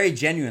did. Very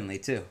genuinely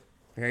too.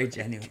 Very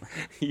genuinely.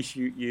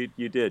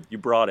 you did. You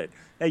brought it.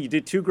 Hey, you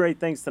did two great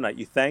things tonight.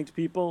 You thanked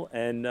people,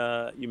 and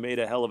you made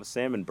a hell of a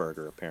salmon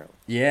burger, apparently.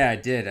 Yeah, I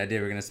did.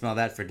 We're gonna smell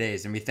that for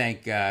days, and we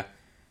thank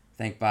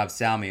Bob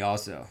Salmi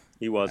also.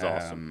 He was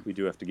awesome. We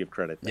do have to give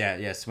credit there.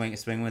 Yeah. Swing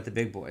with the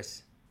big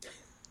boys.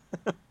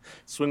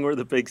 Swing where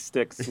the big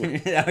sticks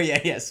swing. Oh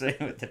yeah. Swing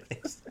with the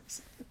big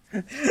sticks.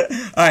 All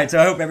right. So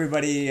I hope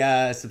everybody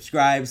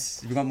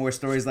subscribes. If you want more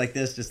stories like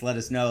this, just let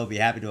us know. We'll be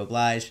happy to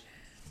oblige.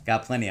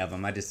 Got plenty of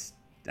them. I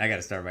got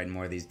to start writing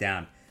more of these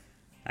down.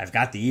 I've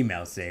got the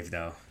email saved,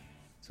 though,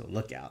 so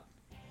look out.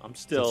 I'm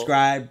still...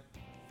 Subscribe,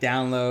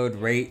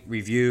 download, rate,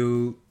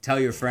 review, tell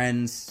your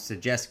friends,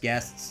 suggest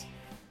guests,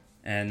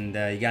 and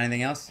you got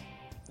anything else?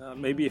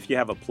 Maybe if you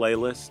have a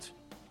playlist,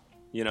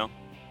 you know.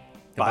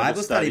 The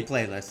Bible study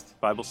playlist.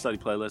 Bible study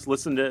playlist.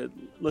 Listen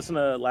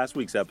to last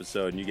week's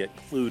episode, and you get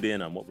clued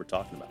in on what we're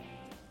talking about.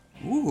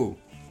 Ooh,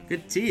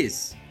 good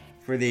tease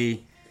for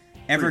the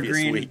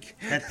evergreen. Week.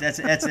 That's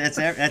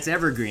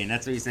evergreen.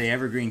 That's what you say.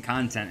 Evergreen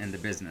content in the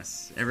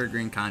business.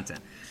 Evergreen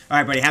content. All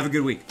right, buddy. Have a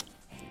good week.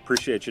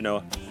 Appreciate you,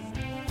 Noah.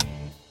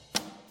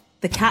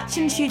 The Catch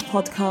and Shoot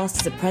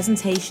podcast is a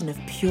presentation of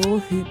Pure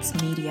Hoops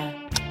Media.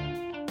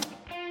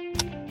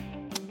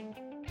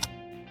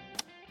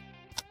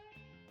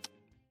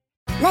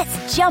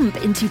 Let's jump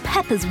into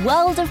Peppa's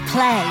world of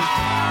play.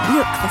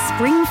 Look for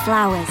spring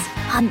flowers,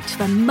 hunt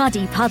for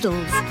muddy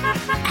puddles,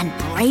 and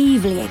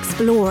bravely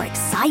explore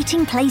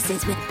exciting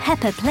places with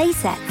Peppa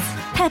playsets.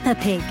 Peppa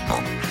Pig,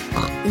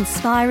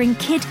 inspiring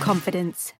kid confidence.